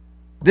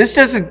 This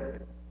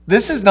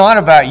is not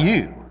about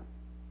you.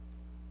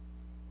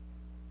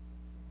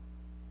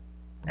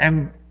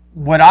 And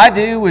what I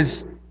do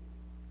is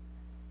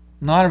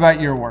not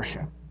about your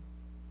worship.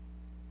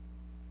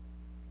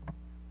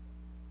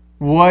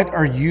 What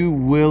are you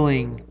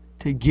willing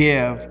to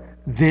give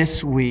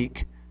this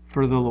week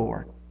for the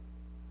Lord?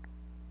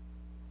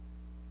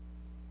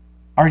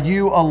 Are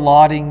you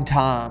allotting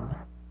time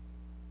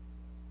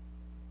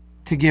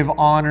to give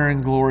honor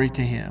and glory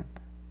to Him?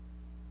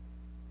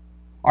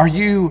 Are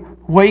you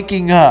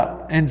waking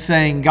up and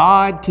saying,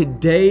 God,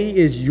 today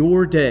is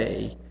your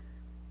day.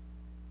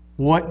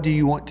 What do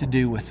you want to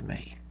do with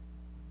me?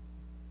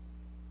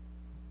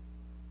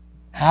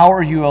 How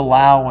are you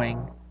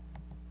allowing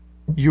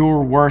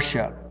your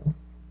worship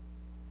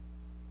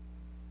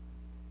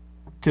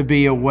to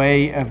be a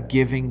way of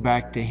giving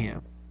back to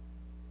Him?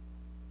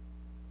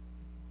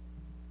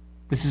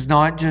 This is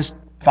not just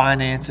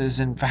finances.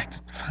 In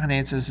fact,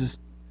 finances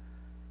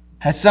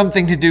has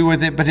something to do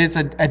with it, but it's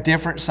a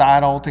different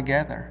side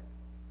altogether.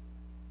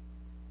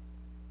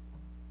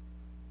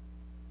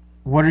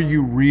 What are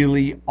you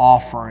really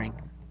offering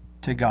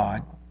to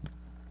God?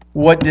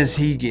 What does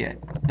He get?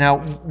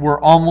 Now, we're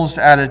almost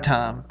out of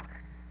time,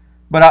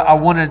 but I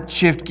want to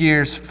shift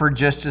gears for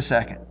just a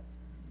second.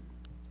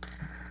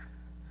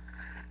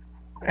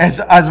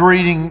 As I was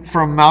reading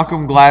from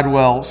Malcolm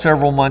Gladwell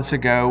several months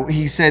ago,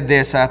 he said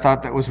this, I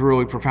thought that was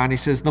really profound. He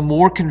says, the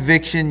more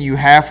conviction you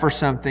have for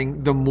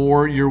something, the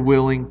more you're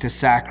willing to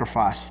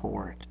sacrifice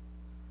for it.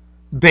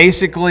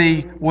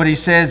 Basically, what he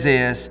says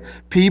is,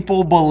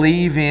 people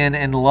believe in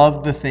and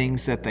love the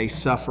things that they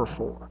suffer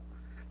for.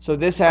 So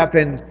this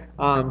happened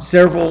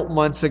several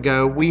months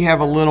ago. We have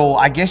a little,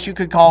 I guess you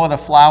could call it a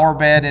flower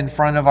bed in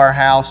front of our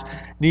house.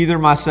 Neither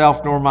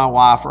myself nor my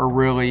wife are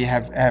really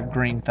have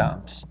green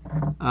thumbs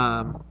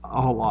a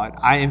whole lot.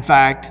 In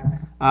fact,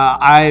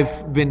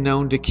 I've been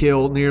known to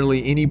kill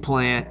nearly any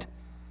plant,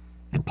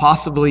 and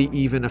possibly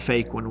even a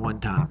fake one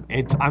time.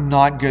 I'm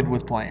not good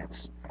with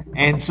plants.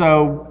 And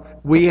so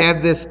we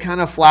have this kind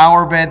of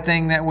flower bed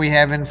thing that we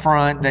have in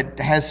front that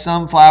has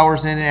some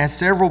flowers in it. It has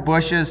several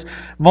bushes,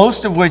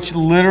 most of which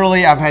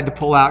literally I've had to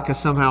pull out because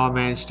somehow I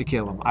managed to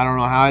kill them. I don't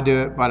know how I do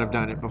it, but I've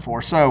done it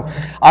before. So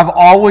I've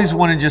always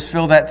wanted to just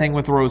fill that thing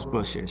with rose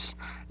bushes.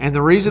 And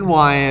the reason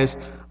why is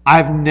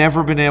I've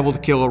never been able to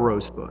kill a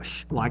rose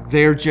bush. Like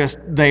they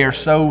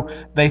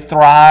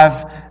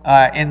thrive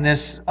in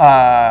this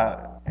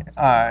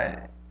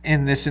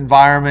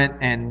environment,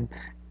 and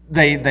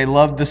they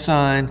love the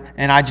sun,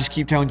 and I just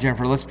keep telling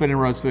Jennifer, let's put in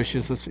rose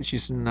bushes. She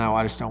said, no,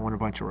 I just don't want a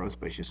bunch of rose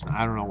bushes.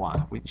 I don't know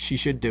why. She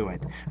should do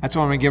it. That's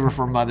what I'm going to give her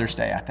for Mother's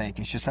Day, I think.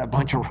 It's just a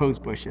bunch of rose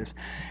bushes.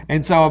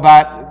 And so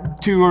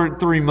about 2 or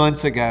 3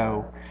 months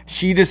ago,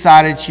 she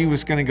decided she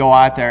was going to go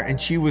out there and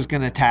she was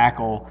going to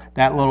tackle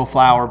that little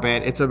flower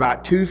bed. It's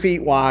about 2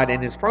 feet wide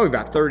and it's probably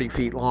about 30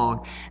 feet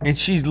long. And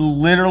she's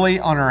literally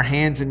on her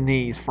hands and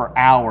knees for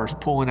hours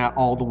pulling out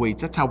all the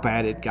weeds. That's how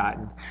bad it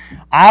gotten.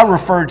 I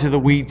referred to the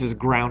weeds as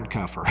ground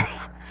cover.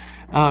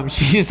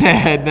 She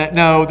said that,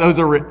 no, those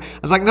are... I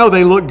was like, no,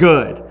 they look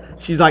good.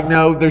 She's like,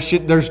 no,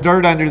 there's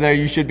dirt under there.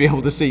 You should be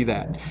able to see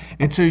that.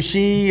 And so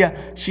she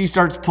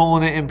starts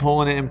pulling it and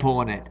pulling it and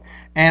pulling it.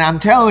 And I'm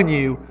telling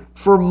you,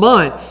 for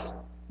months,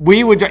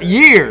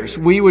 years,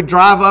 we would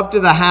drive up to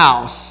the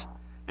house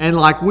and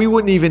we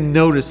wouldn't even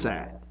notice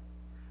that.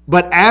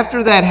 But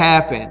after that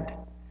happened,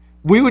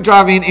 we would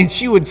drive in and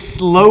she would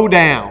slow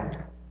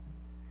down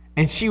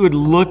and she would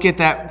look at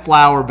that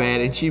flower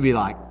bed and she'd be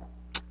like,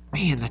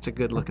 man, that's a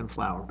good looking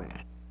flower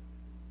bed.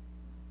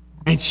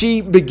 And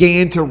she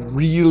began to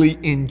really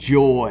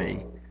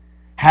enjoy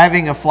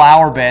having a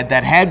flower bed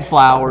that had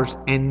flowers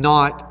and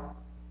not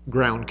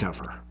ground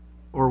cover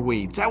or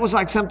weeds. That was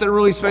like something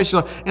really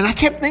special. And I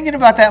kept thinking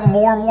about that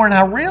more and more, and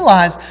I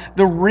realized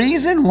the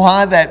reason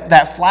why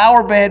that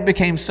flower bed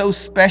became so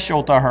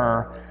special to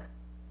her,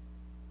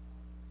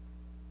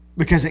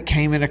 because it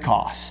came at a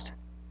cost.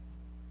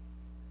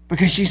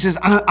 Because she says,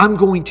 I'm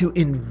going to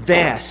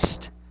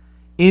invest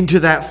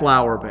into that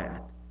flower bed.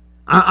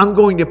 I'm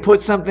going to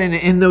put something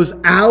in those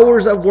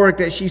hours of work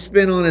that she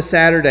spent on a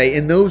Saturday,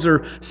 and those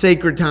are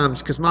sacred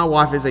times because my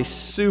wife is a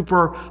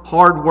super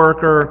hard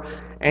worker.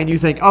 And you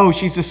think, oh,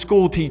 she's a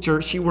school teacher.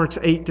 She works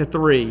 8 to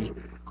 3.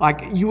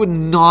 You would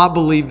not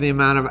believe the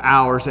amount of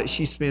hours that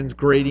she spends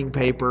grading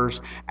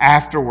papers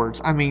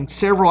afterwards. I mean,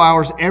 several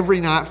hours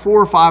every night,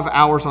 4 or 5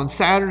 hours on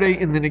Saturday,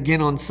 and then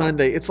again on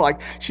Sunday. It's like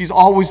she's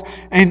always,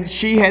 and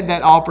she had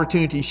that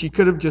opportunity. She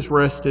could have just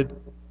rested.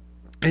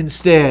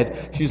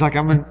 Instead, she's like,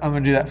 I'm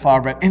gonna do that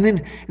flower bed. And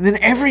then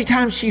every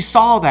time she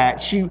saw that,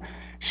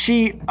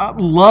 she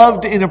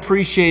loved and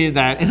appreciated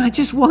that. And I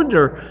just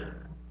wonder,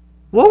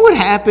 what would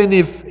happen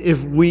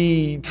if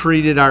we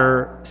treated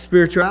our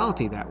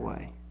spirituality that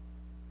way?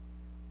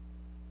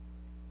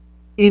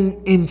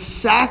 In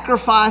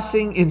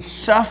sacrificing, in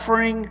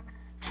suffering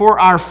for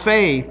our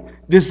faith,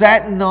 does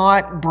that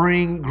not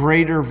bring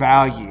greater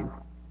value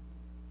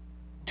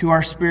to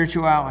our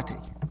spirituality?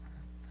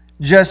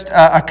 Just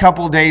a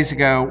couple of days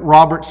ago,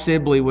 Robert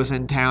Sibley was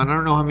in town. I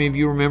don't know how many of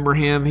you remember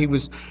him. He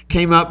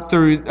came up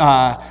through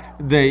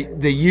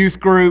the youth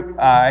group.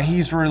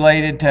 He's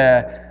related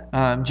to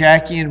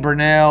Jackie and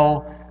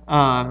Burnell.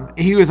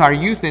 He was our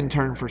youth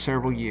intern for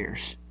several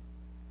years.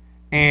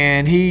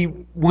 And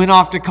he went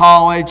off to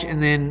college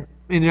and then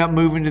ended up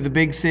moving to the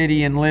big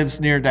city and lives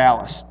near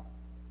Dallas.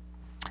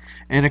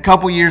 And a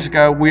couple years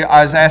ago,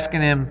 I was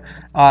asking him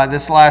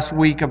this last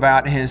week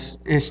about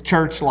his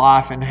church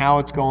life and how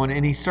it's going.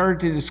 And he started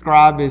to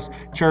describe his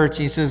church.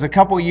 He says a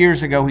couple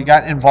years ago, he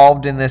got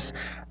involved in this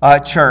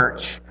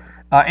church.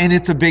 And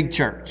it's a big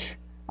church.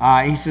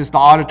 He says the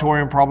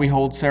auditorium probably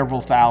holds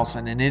several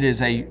thousand, and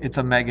it's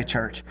a mega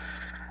church.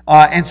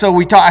 And so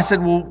I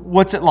said, well,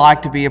 what's it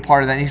like to be a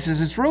part of that? And he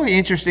says, it's really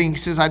interesting. He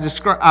says,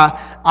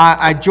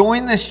 I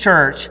joined this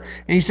church,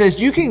 and he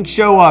says, you can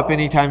show up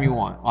anytime you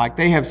want. Like,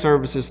 they have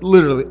services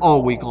literally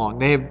all week long.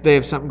 They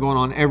have something going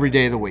on every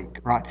day of the week,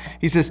 right?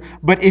 He says,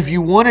 but if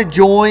you want to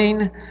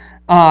join,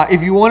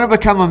 if you want to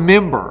become a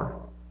member,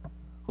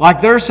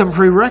 like, there are some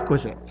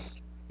prerequisites.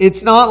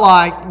 It's not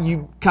like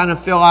you kind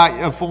of fill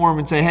out a form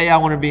and say, hey, I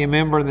want to be a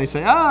member. And they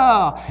say,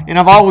 oh. And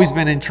I've always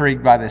been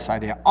intrigued by this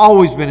idea.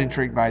 Always been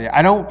intrigued by it.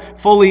 I don't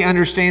fully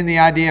understand the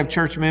idea of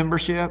church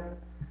membership.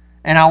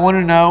 And I want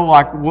to know,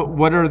 like,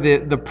 what are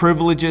the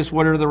privileges?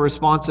 What are the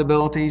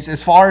responsibilities?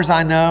 As far as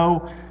I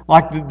know,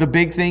 like, the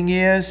big thing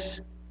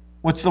is,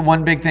 what's the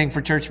one big thing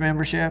for church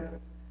membership?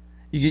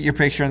 You get your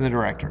picture in the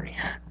directory.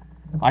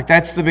 Like,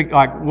 that's the big,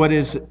 like, what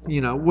does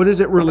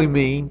it really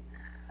mean?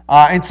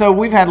 And so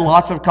we've had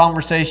lots of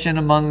conversation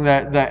among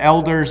the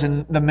elders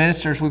and the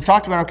ministers. We've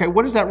talked about, okay,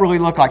 what does that really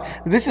look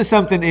like? This is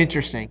something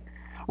interesting.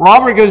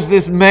 Robert goes to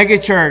this mega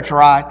church,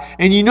 right?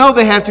 And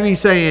they have to be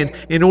saying,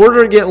 in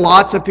order to get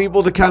lots of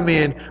people to come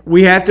in,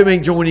 we have to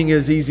make joining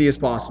as easy as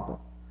possible.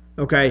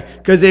 Okay?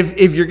 Because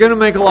if you're going to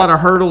make a lot of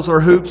hurdles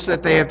or hoops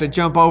that they have to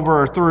jump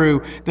over or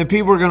through, then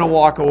people are going to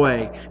walk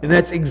away. And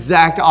that's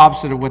exact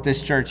opposite of what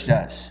this church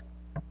does.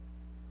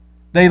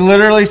 They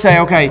literally say,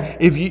 okay,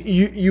 if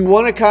you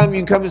want to come, you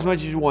can come as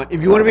much as you want.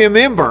 If you want to be a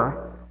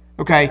member,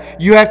 okay,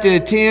 you have to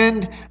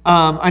attend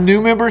a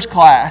new members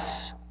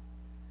class.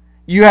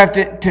 You have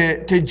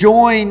to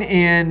join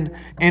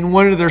in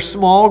one of their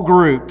small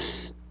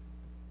groups,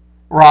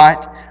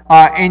 right?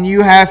 And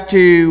you have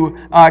to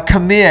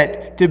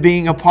commit to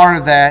being a part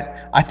of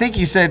that. I think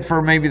he said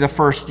for maybe the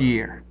first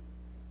year.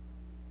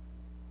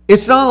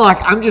 It's not like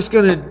I'm just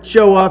going to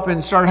show up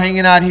and start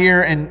hanging out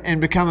here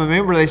and become a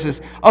member. They says,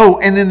 oh,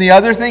 and then the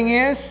other thing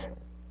is,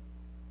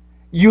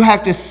 you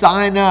have to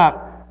sign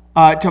up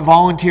to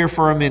volunteer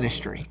for a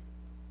ministry.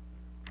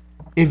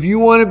 If you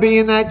want to be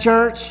in that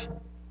church,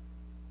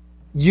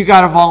 you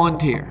got to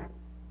volunteer.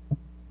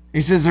 He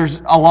says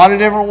there's a lot of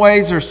different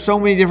ways. There's so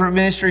many different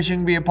ministries you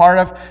can be a part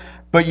of,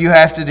 but you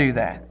have to do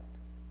that.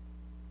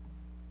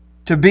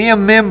 To be a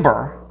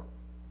member,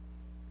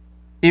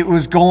 it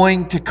was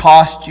going to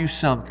cost you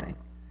something.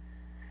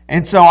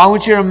 And so I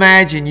want you to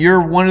imagine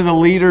you're one of the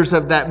leaders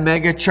of that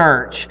mega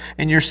church,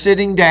 and you're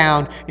sitting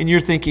down and you're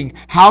thinking,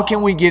 how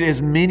can we get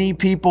as many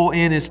people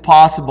in as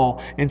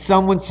possible? And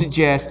someone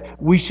suggests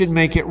we should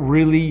make it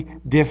really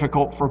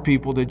difficult for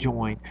people to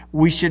join.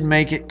 We should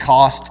make it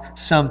cost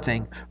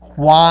something.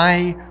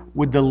 Why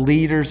would the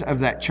leaders of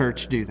that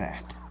church do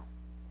that?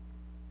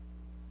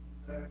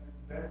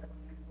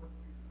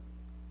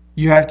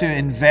 You have to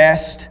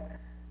invest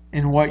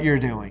in what you're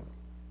doing.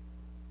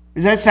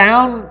 Does that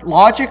sound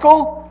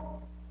logical?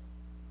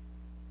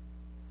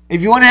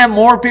 If you want to have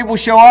more people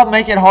show up,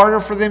 make it harder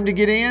for them to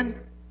get in?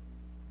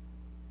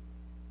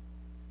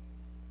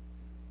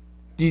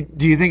 Do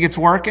you think it's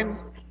working?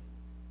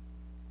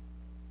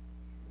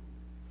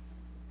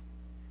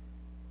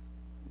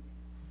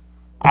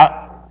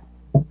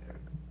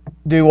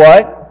 Do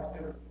what?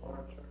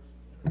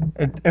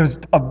 It was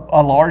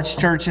a large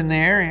church in the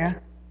area.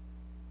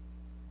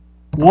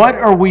 What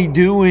are we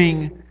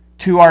doing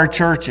to our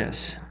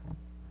churches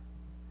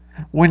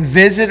when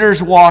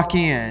visitors walk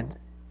in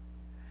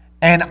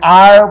and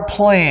our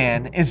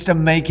plan is to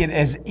make it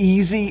as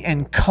easy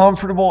and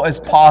comfortable as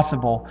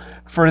possible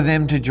for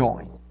them to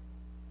join?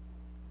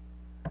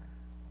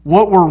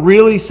 What we're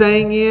really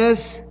saying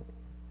is,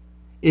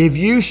 if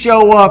you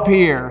show up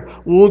here,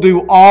 we'll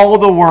do all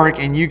the work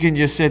and you can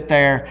just sit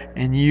there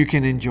and you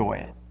can enjoy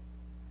it.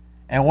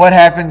 And what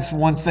happens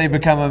once they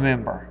become a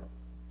member?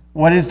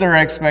 What is their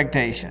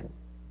expectation?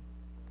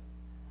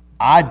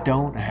 I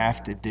don't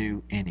have to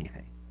do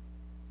anything.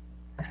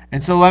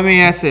 And so let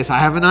me ask this. I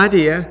have an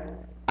idea.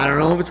 I don't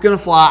know if it's going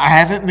to fly. I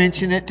haven't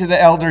mentioned it to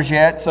the elders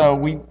yet, so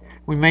we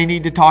may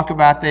need to talk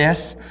about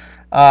this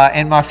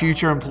in my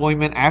future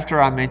employment after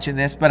I mention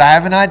this. But I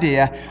have an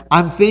idea.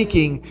 I'm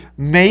thinking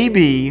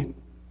maybe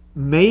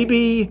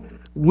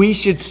we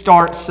should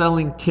start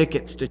selling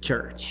tickets to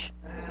church.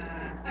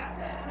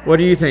 What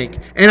do you think?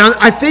 And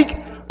I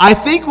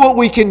think what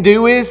we can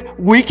do is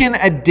we can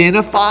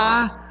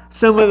identify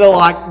some of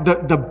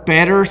the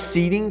better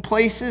seating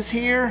places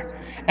here,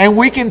 and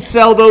we can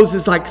sell those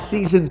as like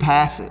season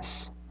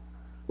passes.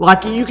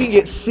 Like you can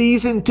get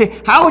season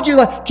tickets. How would you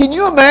like? Can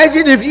you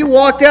imagine if you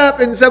walked up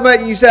and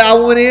you said, "I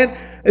want in,"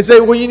 and say,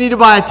 "Well, you need to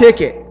buy a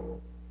ticket."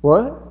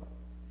 What?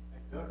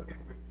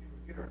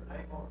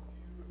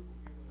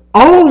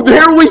 Oh,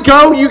 there we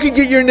go. You can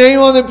get your name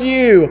on the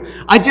pew.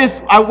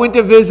 I went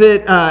to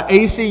visit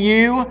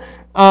ACU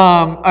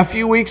a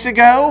few weeks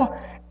ago,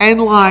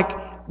 and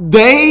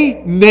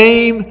they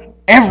name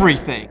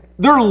everything.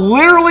 There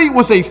literally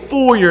was a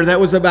foyer that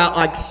was about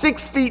like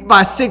 6 feet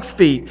by 6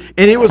 feet,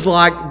 and it was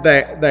like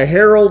the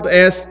Harold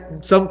S.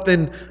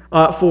 something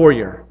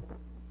foyer.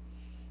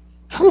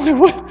 I'm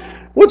like,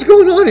 what's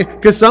going on here?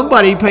 Because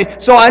somebody paid.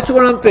 So that's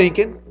what I'm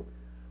thinking.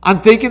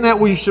 I'm thinking that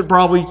we should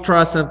probably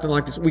try something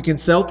like this. We can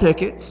sell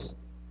tickets.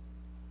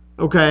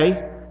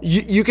 Okay?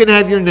 You can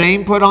have your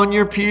name put on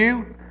your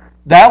pew.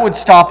 That would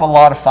stop a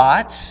lot of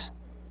fights.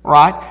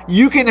 Right?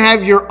 You can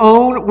have your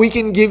own, we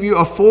can give you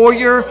a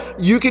foyer.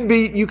 You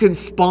can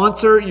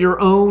sponsor your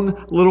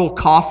own little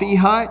coffee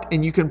hut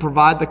and you can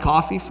provide the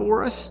coffee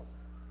for us.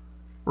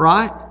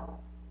 Right?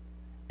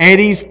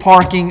 Eddie's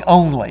parking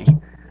only.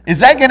 Is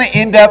that going to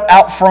end up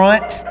out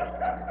front?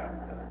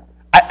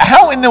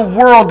 How in the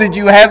world did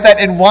you have that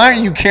and why are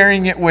you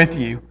carrying it with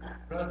you?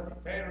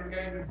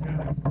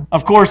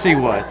 Of course he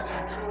would.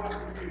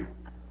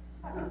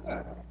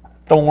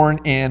 Thorn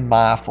in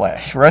my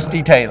flesh.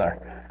 Rusty Taylor.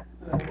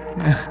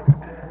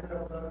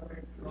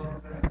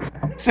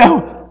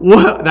 So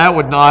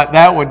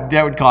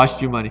that would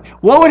cost you money.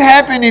 What would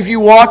happen if you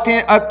walked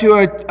up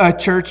to a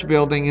church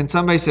building and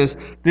somebody says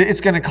it's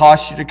going to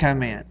cost you to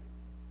come in?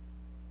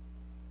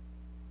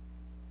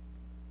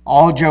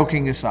 All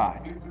joking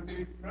aside. It would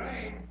be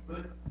strange,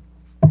 but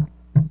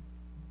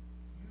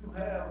you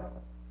have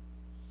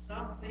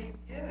something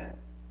in it.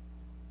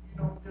 You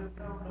don't just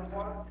come to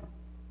watch it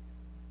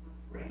for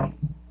free.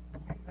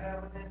 You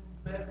have an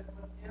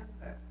investment in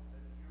that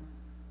you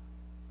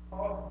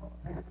cost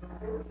the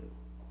person.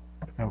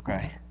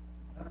 Okay.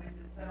 I mean,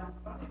 it sounds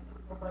funny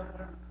because nobody's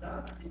ever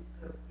done it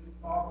except do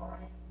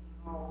offerings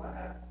and all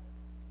that.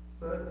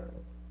 But,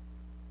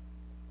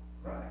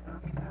 right,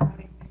 I mean, how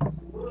many people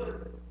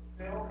would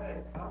say, okay,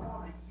 I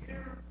want a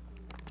year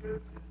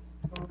subscription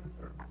to go to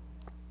church,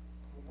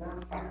 to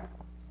worship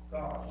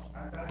God.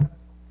 I got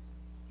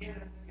skin in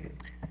the game.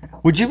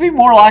 Would you be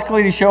more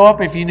likely to show up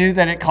if you knew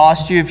that it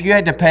cost you? If you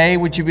had to pay,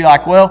 would you be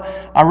like, well,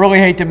 I really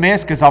hate to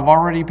miss because I've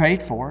already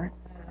paid for it?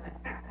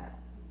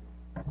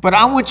 But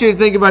I want you to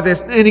think about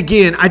this. And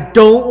again, I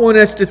don't want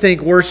us to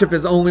think worship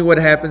is only what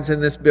happens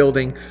in this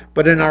building.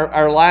 But in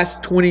our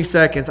last 20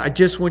 seconds, I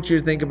just want you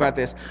to think about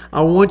this.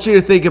 I want you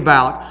to think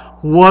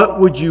about what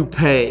would you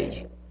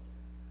pay?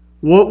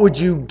 What would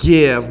you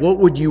give? What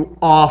would you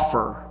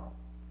offer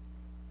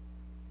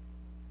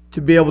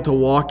to be able to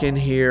walk in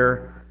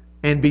here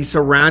and be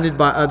surrounded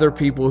by other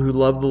people who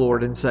love the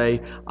Lord and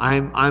say,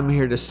 I'm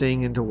here to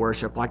sing and to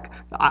worship. Like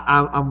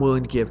I'm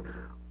willing to give.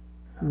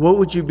 What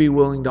would you be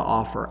willing to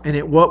offer? And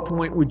at what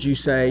point would you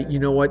say, you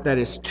know what, that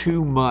is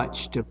too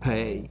much to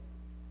pay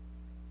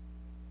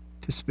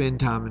to spend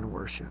time in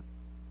worship?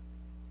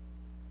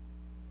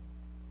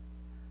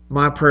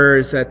 My prayer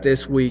is that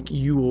this week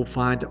you will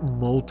find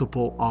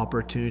multiple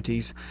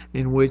opportunities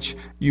in which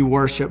you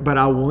worship, but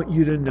I want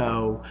you to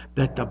know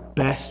that the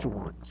best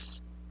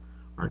ones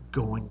are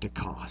going to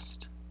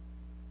cost.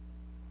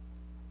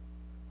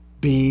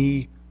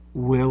 Be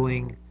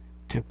willing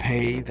to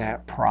pay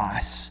that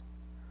price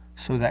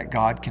so that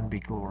God can be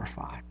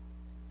glorified.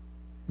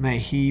 May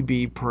He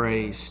be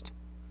praised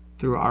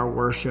through our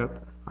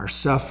worship, our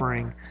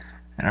suffering,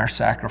 and our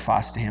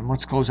sacrifice to Him.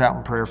 Let's close out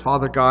in prayer.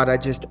 Father God,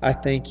 I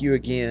thank you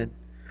again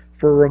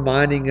for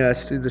reminding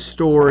us through the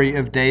story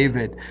of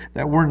David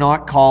that we're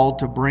not called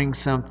to bring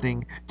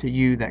something to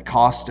you that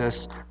cost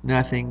us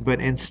nothing,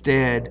 but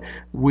instead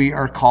we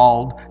are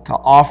called to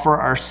offer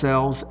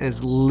ourselves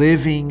as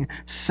living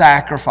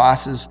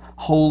sacrifices,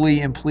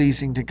 holy and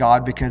pleasing to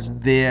God, because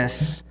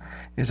this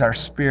is our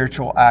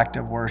spiritual act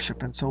of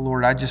worship. And so,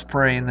 Lord, I just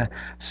pray in the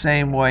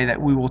same way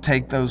that we will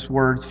take those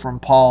words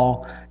from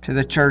Paul to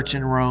the church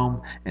in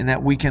Rome and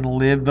that we can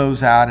live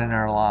those out in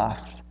our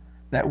life,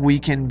 that we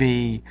can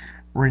be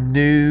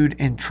renewed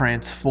and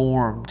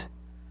transformed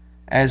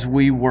as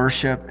we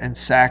worship and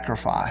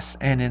sacrifice.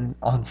 And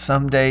on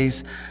some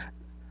days,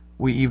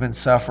 we even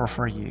suffer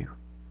for you.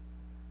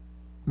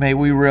 May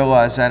we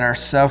realize that our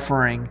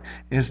suffering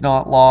is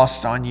not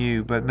lost on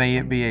you, but may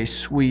it be a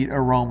sweet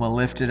aroma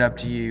lifted up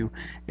to you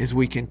as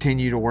we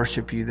continue to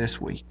worship you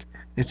this week.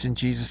 It's in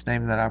Jesus'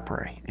 name that I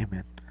pray.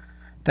 Amen.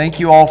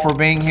 Thank you all for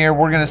being here.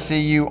 We're going to see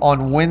you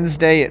on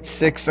Wednesday at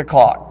 6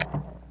 o'clock.